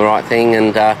are doing the right thing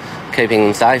and keeping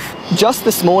them safe. Just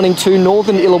this morning, 2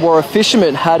 northern Illawarra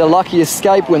fishermen had a lucky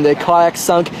escape when their kayak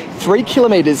sunk 3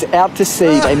 kilometres out to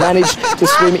sea. They managed to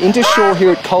swim into shore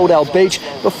here at Coldale Beach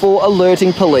before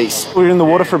alerting police. We were in the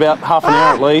water for about half an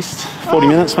hour at least, 40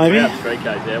 minutes maybe. About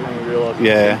 3K there when we realised.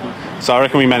 Yeah. So I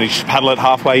reckon we managed to paddle it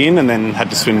halfway in and then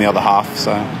had to swim the other half.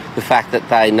 So the fact that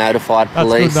they notified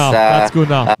police. That's good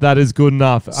enough. That is good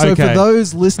enough. So for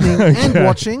those listening and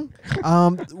watching,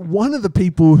 one of the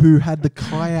people who had the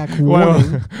kayak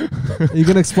warning, are you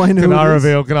going to explain who Can it I is?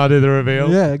 reveal? Can I do the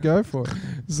reveal? Yeah, go for it.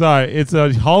 So it's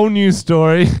a whole new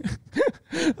story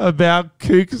about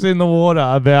kooks in the water,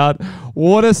 about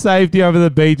water safety over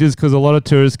the beaches because a lot of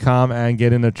tourists come and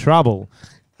get into trouble.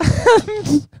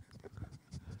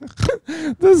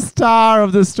 The star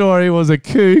of the story was a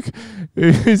kook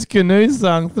whose canoe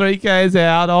sunk 3 k's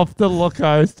out off the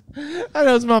coast, and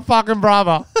it was my fucking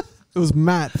brother. It was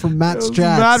Matt from Matt's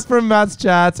Chats. Matt from Matt's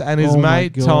Chats and his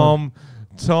mate Tom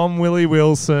Willie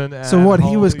Wilson. So what?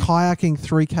 He was kayaking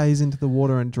 3 k's into the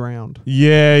water and drowned.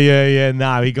 Yeah.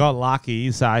 No, he got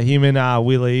lucky. So him and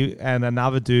Willie and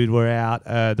another dude were out.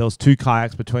 There was 2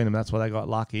 kayaks between them. That's why they got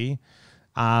lucky.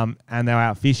 And they were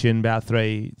out fishing about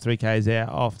 3 k's out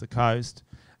off the coast,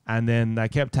 and then they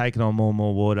kept taking on more and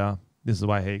more water. This is the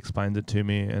way he explained it to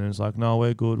me, and it was like, no,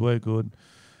 we're good.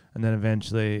 And then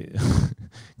eventually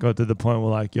got to the point where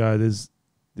like, yo, this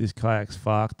kayak's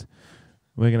fucked.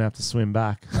 We're gonna have to swim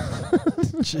back.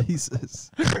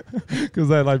 Jesus, because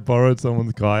they like borrowed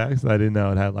someone's kayak, so they didn't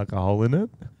know it had like a hole in it.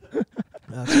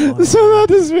 That's funny. So they had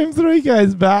to swim 3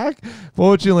 k's back.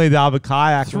 Fortunately, the other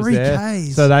kayak was there, 3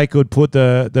 k's. so they could put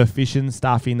the fishing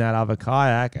stuff in that other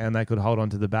kayak, and they could hold on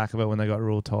to the back of it when they got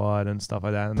real tired and stuff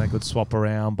like that, and they could swap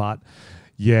around. But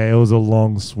yeah, it was a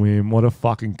long swim. What a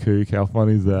fucking kook! How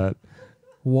funny is that?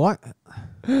 What?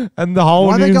 And the whole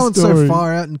Why are they going story, so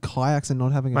far out in kayaks and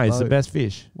not having a boat? It's the best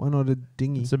fish. Why not a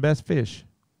dinghy? It's the best fish.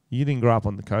 You didn't grow up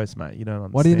on the coast, mate. You don't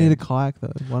understand. Why do you need a kayak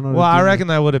though? Why not? Well, I reckon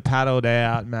they would have paddled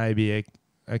out maybe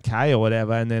a K or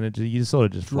whatever, and then you sort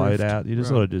of just float Drift. out. You just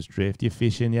sort of just drift. You're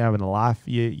fishing. You're having a laugh.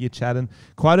 You're chatting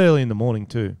quite early in the morning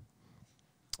too.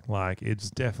 Like it's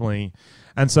definitely.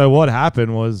 And so what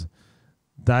happened was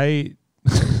they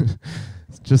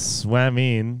just swam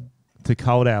in to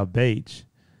Coldale Beach,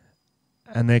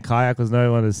 and their kayak was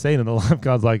no one had seen, and the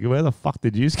lifeguard's like, "Where the fuck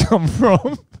did you come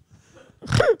from?"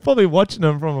 Probably watching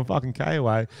them from a fucking K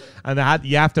away, and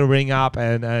you have to ring up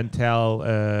and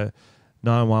tell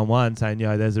 911 saying,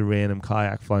 "Yo, there's a random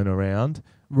kayak floating around.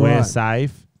 Right. We're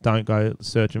safe. Don't go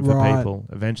searching for Right. people."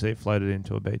 Eventually, it floated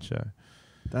into a beach show.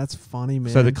 That's funny,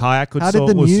 man. So the kayak How did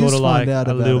the was news sort of find like out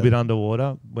a about little it? bit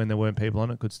underwater when there weren't people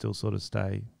on it. Could still sort of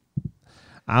stay.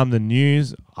 The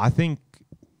news, I think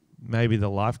maybe the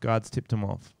lifeguards tipped them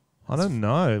off. I don't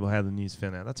know how the news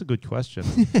found out. That's a good question.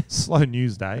 Slow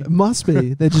news day. It must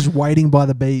be. They're just waiting by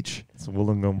the beach. It's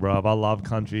Wollongong, bruv. I love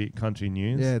country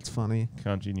news. Yeah, it's funny.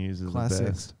 Country news is the Classics.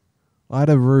 best. I had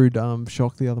a rude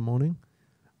shock the other morning.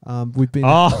 We've been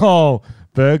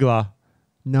burglar.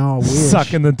 No, I wish.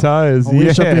 Sucking the toes. I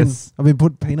wish Yes. I've been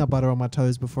putting peanut butter on my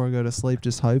toes before I go to sleep,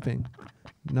 just hoping.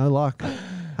 No luck.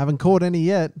 Haven't caught any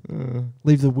yet.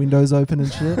 Leave the windows open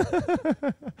and shit.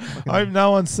 I hope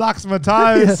no one sucks my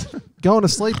toes. Yeah. Going to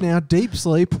sleep now, deep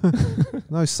sleep.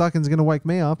 No sucking's going to wake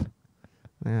me up.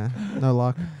 Yeah, no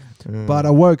luck. But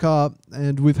I woke up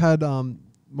and we've had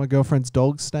my girlfriend's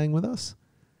dog staying with us.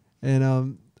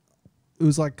 And it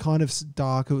was like kind of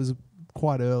dark. It was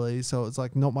quite early, so it's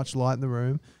like not much light in the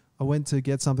room. I went to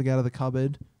get something out of the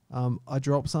cupboard. I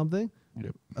dropped something.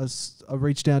 Yep. I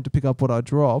reached down to pick up what I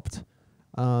dropped.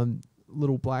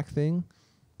 Little black thing.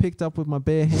 Picked up with my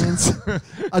bare hands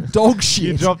a dog shit.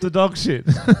 You dropped a dog shit.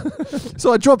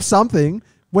 So I dropped something,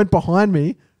 went behind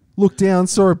me, looked down,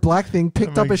 saw a black thing,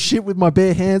 picked up a shit with my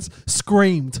bare hands,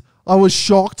 screamed. I was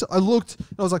shocked. I looked,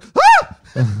 and I was like, ah!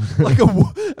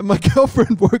 And my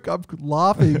girlfriend woke up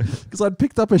laughing because I'd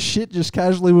picked up a shit just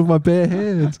casually with my bare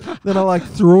hands. Then I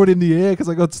threw it in the air because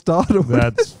I got startled.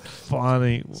 That's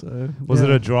funny. So, was it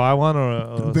a dry one or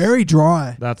a very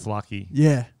dry? That's lucky.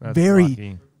 Yeah, That's very,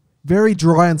 lucky. very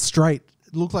dry and straight.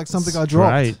 It looked like something I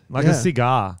dropped. Like a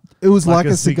cigar. It was like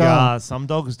a cigar. Some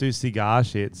dogs do cigar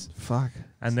shits. Fuck.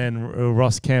 And then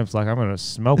Ross Kemp's like, I'm going to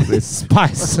smoke this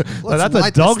spice. That's a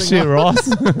light dog this thing shit, up.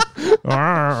 Ross. All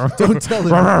Don't tell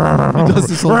him. He does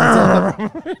this all the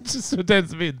time. It just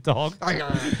pretends to be a dog.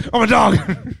 I'm a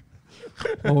dog.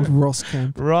 Old Ross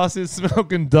Camp. Ross is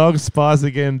smoking dog spice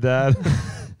again, Dad.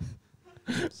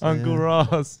 Uncle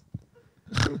Ross.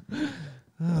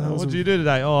 What'd you do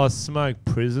today? Oh, smoke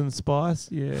prison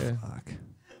spice. Yeah. Fuck.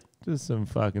 Just some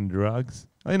fucking drugs.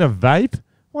 In a vape?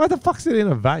 Why the fuck's it in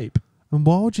a vape? And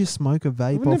why would you smoke a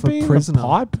vape Wouldn't off it be a prisoner? in a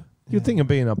pipe? You'd think it'd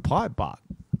be in a pipe, but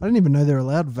I didn't even know they're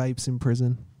allowed vapes in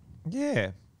prison.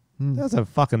 yeah. That's a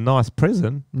fucking nice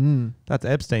prison. Mm. That's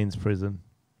Epstein's prison.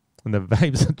 And the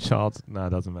vapes are child's... No,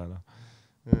 it doesn't matter.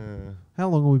 How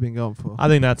long have we been going for? I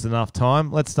think that's enough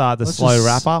time. Let's start the Let's slow just-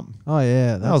 wrap up. Oh,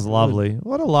 yeah. That was good. lovely.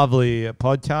 What a lovely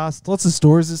podcast. Lots of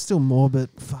stories. There's still more, but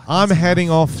fuck. I'm heading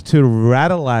off to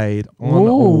Radelaide on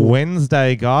Ooh.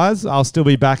 Wednesday, guys. I'll still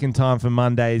be back in time for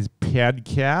Monday's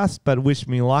podcast, but wish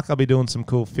me luck. I'll be doing some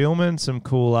cool filming, some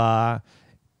cool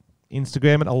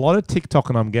Instagram, and a lot of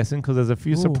TikToking, I'm guessing, because there's a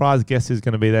few Ooh. surprise guests who's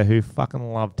going to be there who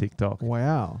fucking love TikTok.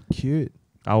 Wow. Cute.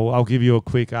 I'll give you a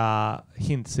quick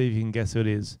hint, see if you can guess who it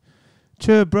is.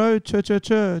 Chur, bro.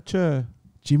 Chur.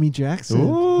 Jimmy Jackson.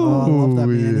 Ooh, Oh, I love that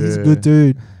man. He's a yeah. good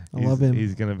dude. I love him.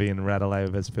 He's going to be in Radelaide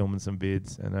with us filming some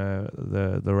bids, and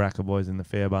the Racker boys and the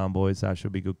Fairbarn boys. That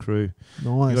should be a good crew.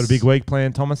 Nice. You got a big week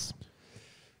planned, Thomas?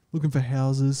 Looking for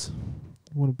houses.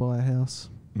 Want to buy a house.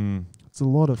 It's a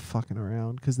lot of fucking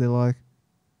around because they're like,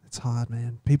 it's hard,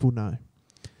 man. People know.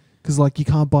 Because like you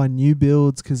can't buy new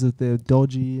builds because they're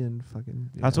dodgy and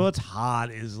fucking. That's what's hard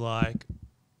is like,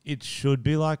 it should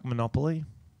be like Monopoly.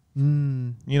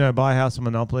 Mm. You know, buy a house on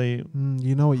Monopoly.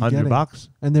 You know what you're getting. $100.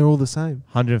 And they're all the same.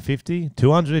 150,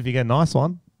 200 if you get a nice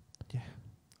one. Yeah.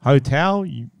 Hotel,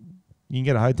 you can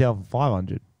get a hotel for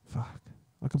 500. Fuck.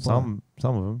 I could buy.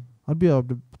 Some of them. I'd be able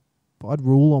to. I'd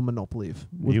rule on Monopoly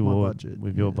with You my would, budget.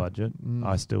 with your budget. Mm.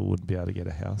 I still wouldn't be able to get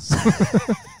a house.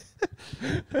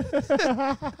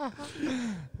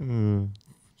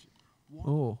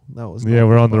 Oh, that was. Yeah,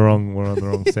 we're on the wrong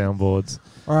soundboards.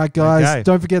 All right, guys. Okay.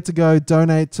 Don't forget to go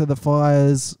donate to the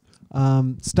fires.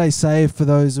 Stay safe for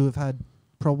those who have had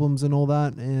problems and all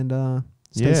that, and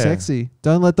stay sexy.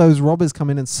 Don't let those robbers come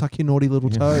in and suck your naughty little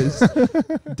toes.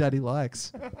 Daddy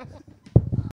likes.